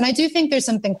our house. And I do think there's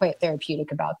something quite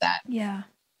therapeutic about that. Yeah.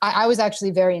 I was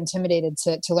actually very intimidated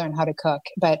to learn how to cook.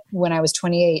 But when I was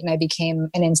 28 and I became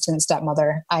an instant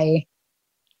stepmother, I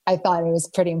thought it was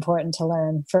pretty important to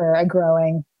learn for a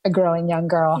growing young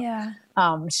girl. Yeah.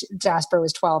 Jasper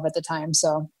was 12 at the time.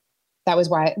 So that was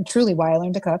why I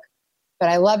learned to cook. But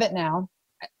I love it now.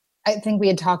 I think we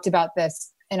had talked about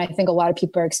this, and I think a lot of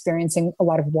people are experiencing a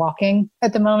lot of walking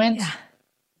at the moment. Yeah.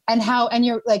 And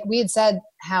you're like, we had said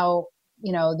how,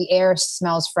 the air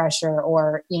smells fresher,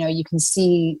 or, you can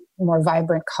see more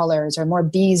vibrant colors, or more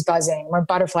bees buzzing, more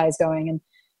butterflies going. And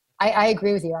I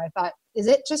agree with you. I thought, is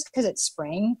it just because it's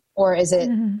spring, or is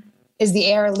the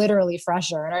air literally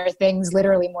fresher, and are things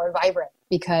literally more vibrant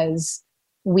because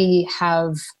we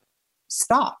have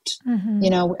stopped?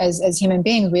 As human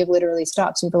beings, we have literally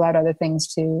stopped. So we've allowed other things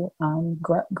to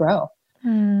grow.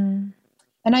 And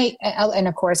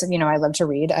of course, I love to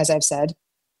read, as I've said.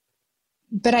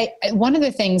 But one of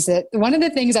the things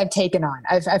I've taken on,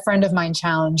 a friend of mine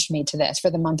challenged me to this for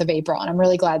the month of April, and I'm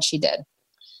really glad she did.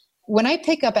 When I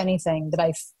pick up anything that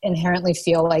I inherently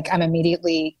feel like I'm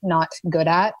immediately not good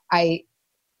at, I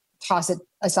toss it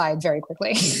aside very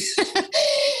quickly.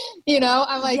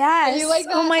 I'm like, yes. Are you like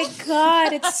that? Oh my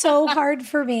God, it's so hard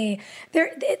for me.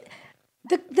 The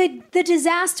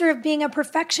disaster of being a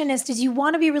perfectionist is you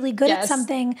want to be really good at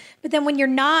something, but then when you're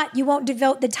not, you won't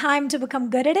devote the time to become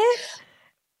good at it.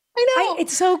 I know.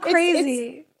 It's so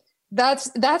crazy. That's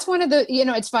one of the,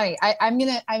 it's funny. I'm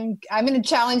going to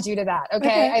challenge you to that.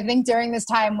 Okay? I think during this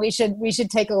time we should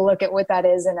take a look at what that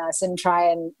is in us and try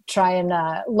and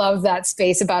love that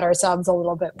space about ourselves a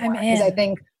little bit more. Because I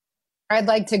think I'd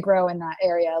like to grow in that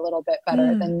area a little bit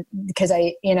better because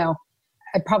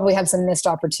I probably have some missed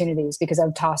opportunities because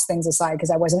I've tossed things aside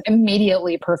because I wasn't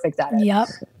immediately perfect at it. Yep.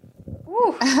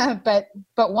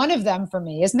 But one of them for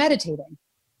me is meditating.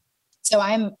 So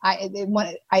I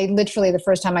literally, the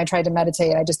first time I tried to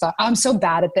meditate, I just thought, I'm so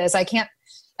bad at this. I can't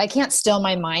still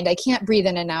my mind. I can't breathe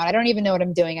in and out. I don't even know what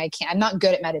I'm doing. I'm not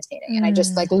good at meditating. And I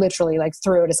just literally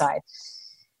threw it aside.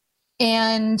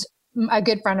 And a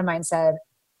good friend of mine said,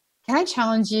 can I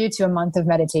challenge you to a month of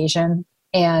meditation?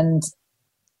 And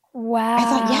wow. I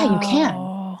thought, yeah, you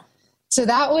can. So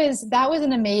that was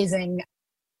an amazing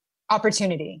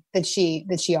opportunity that she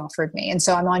offered me. And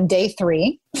so I'm on day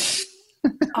 3.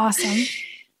 Awesome.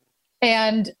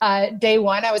 And day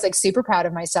 1, I was super proud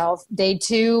of myself. Day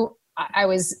 2, I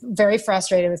was very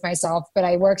frustrated with myself, but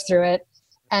I worked through it.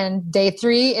 And day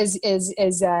 3 is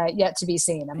yet to be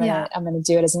seen. I'm gonna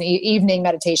do it as an evening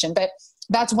meditation. But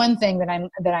that's one thing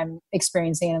that I'm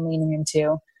experiencing and leaning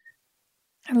into.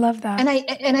 I love that. And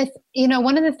I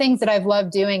one of the things that I've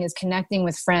loved doing is connecting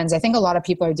with friends. I think a lot of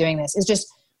people are doing this. Is just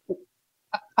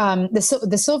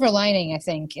the silver lining, I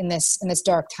think, in this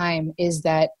dark time is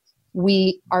that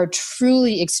we are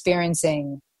truly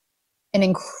experiencing an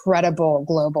incredible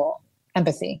global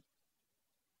empathy.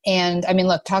 And I mean,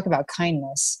 look, talk about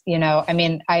kindness,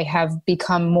 I have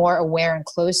become more aware and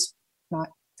close, not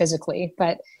physically,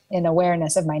 but in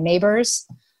awareness of my neighbors,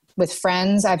 with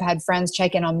friends. I've had friends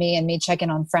check in on me and me check in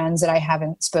on friends that I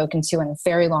haven't spoken to in a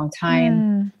very long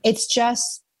time. It's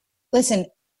just, listen,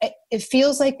 it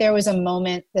feels like there was a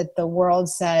moment that the world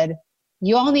said,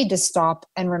 you all need to stop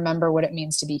and remember what it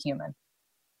means to be human.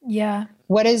 Yeah.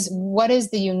 What is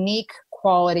the unique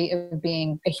quality of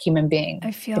being a human being?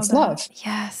 I feel it's that. Love.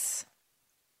 Yes.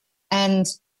 And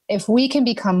if we can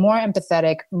become more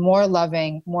empathetic, more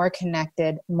loving, more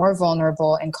connected, more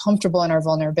vulnerable and comfortable in our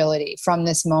vulnerability from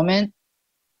this moment,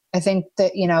 I think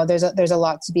that, there's a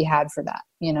lot to be had for that,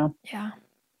 Yeah.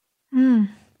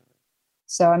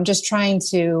 So I'm just trying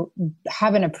to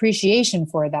have an appreciation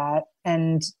for that.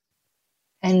 And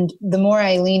the more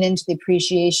I lean into the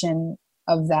appreciation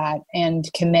of that and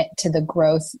commit to the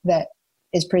growth that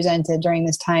is presented during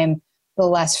this time, the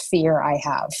less fear I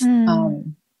have.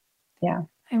 Yeah.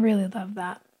 I really love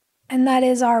that. And that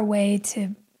is our way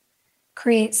to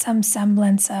create some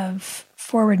semblance of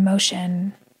forward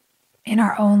motion in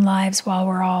our own lives while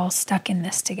we're all stuck in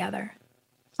this together.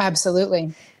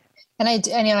 Absolutely. And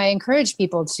I encourage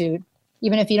people to,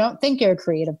 even if you don't think you're a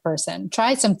creative person,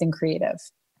 try something creative,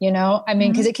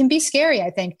 because it can be scary. I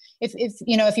think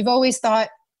if you've always thought,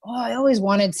 oh, I always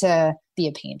wanted to be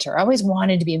a painter, I always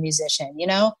wanted to be a musician,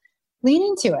 lean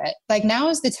into it. Now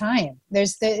is the time.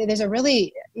 There's a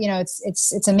really,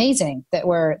 it's amazing that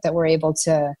we're able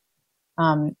to,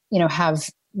 have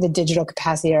the digital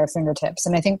capacity at our fingertips.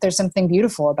 And I think there's something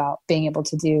beautiful about being able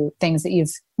to do things that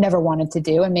you've never wanted to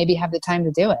do and maybe have the time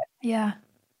to do it. Yeah,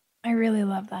 I really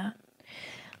love that.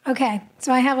 Okay,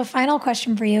 so I have a final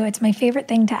question for you. It's my favorite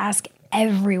thing to ask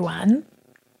everyone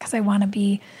because I want to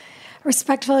be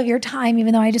respectful of your time,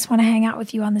 even though I just want to hang out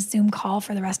with you on this Zoom call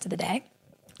for the rest of the day.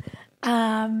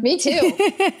 Me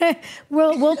too.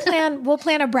 We'll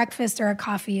plan a breakfast or a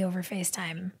coffee over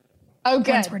FaceTime. Oh,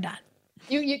 good. Once we're done.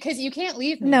 Because you can't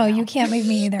leave me. No, now. you can't leave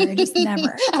me either. Just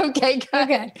never. Okay, good.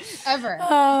 Okay. Ever.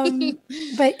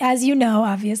 But as you know,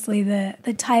 obviously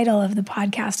the title of the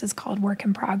podcast is called Work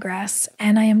in Progress.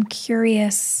 And I am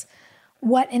curious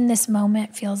what in this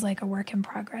moment feels like a work in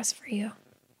progress for you.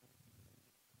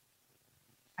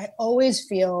 I always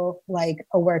feel like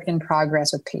a work in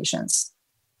progress with patience.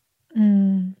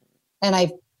 And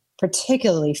I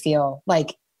particularly feel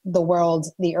like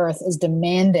the earth is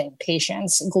demanding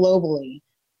patience globally,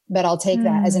 but I'll take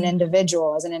that as an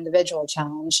individual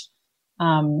challenge.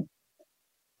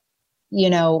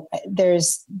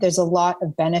 There's a lot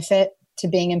of benefit to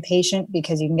being impatient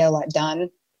because you can get a lot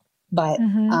done, but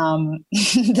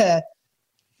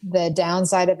the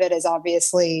downside of it is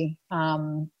obviously,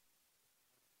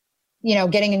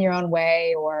 getting in your own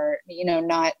way or,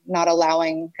 not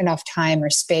allowing enough time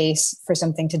or space for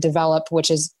something to develop,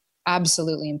 which is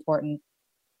absolutely important.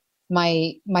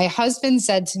 My husband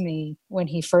said to me when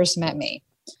he first met me,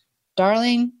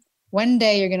 darling, one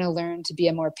day you're going to learn to be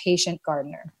a more patient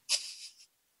gardener.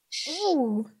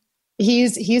 Ooh.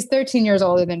 He's 13 years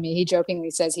older than me. He jokingly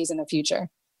says he's in the future.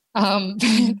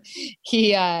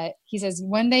 He says,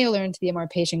 one day you'll learn to be a more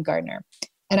patient gardener.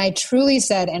 And I truly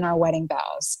said in our wedding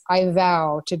vows, I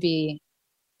vow to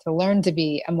learn to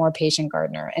be a more patient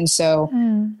gardener. And so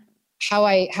how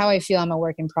I feel I'm a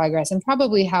work in progress, and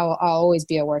probably how I'll always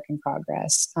be a work in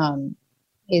progress,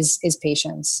 is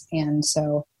patience. And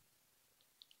so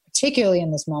particularly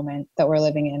in this moment that we're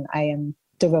living in, I am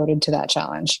devoted to that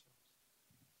challenge.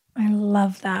 I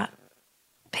love that.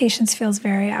 Patience feels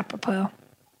very apropos.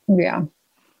 Yeah.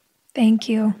 Thank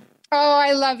you. Oh,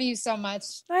 I love you so much.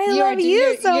 I love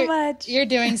you so much. You're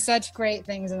doing such great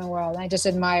things in the world. I just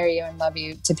admire you and love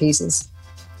you to pieces.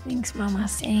 Thanks, Mama.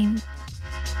 Same.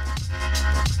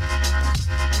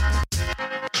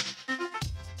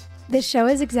 This show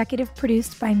is executive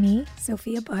produced by me,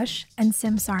 Sophia Bush, and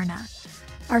Sim Sarna.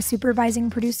 Our supervising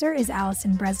producer is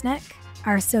Allison Bresnick.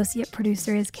 Our associate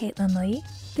producer is Caitlin Lee.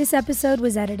 This episode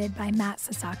was edited by Matt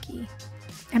Sasaki.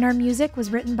 And our music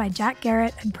was written by Jack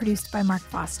Garrett and produced by Mark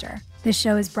Foster. This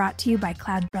show is brought to you by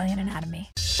Cloud Brilliant Anatomy.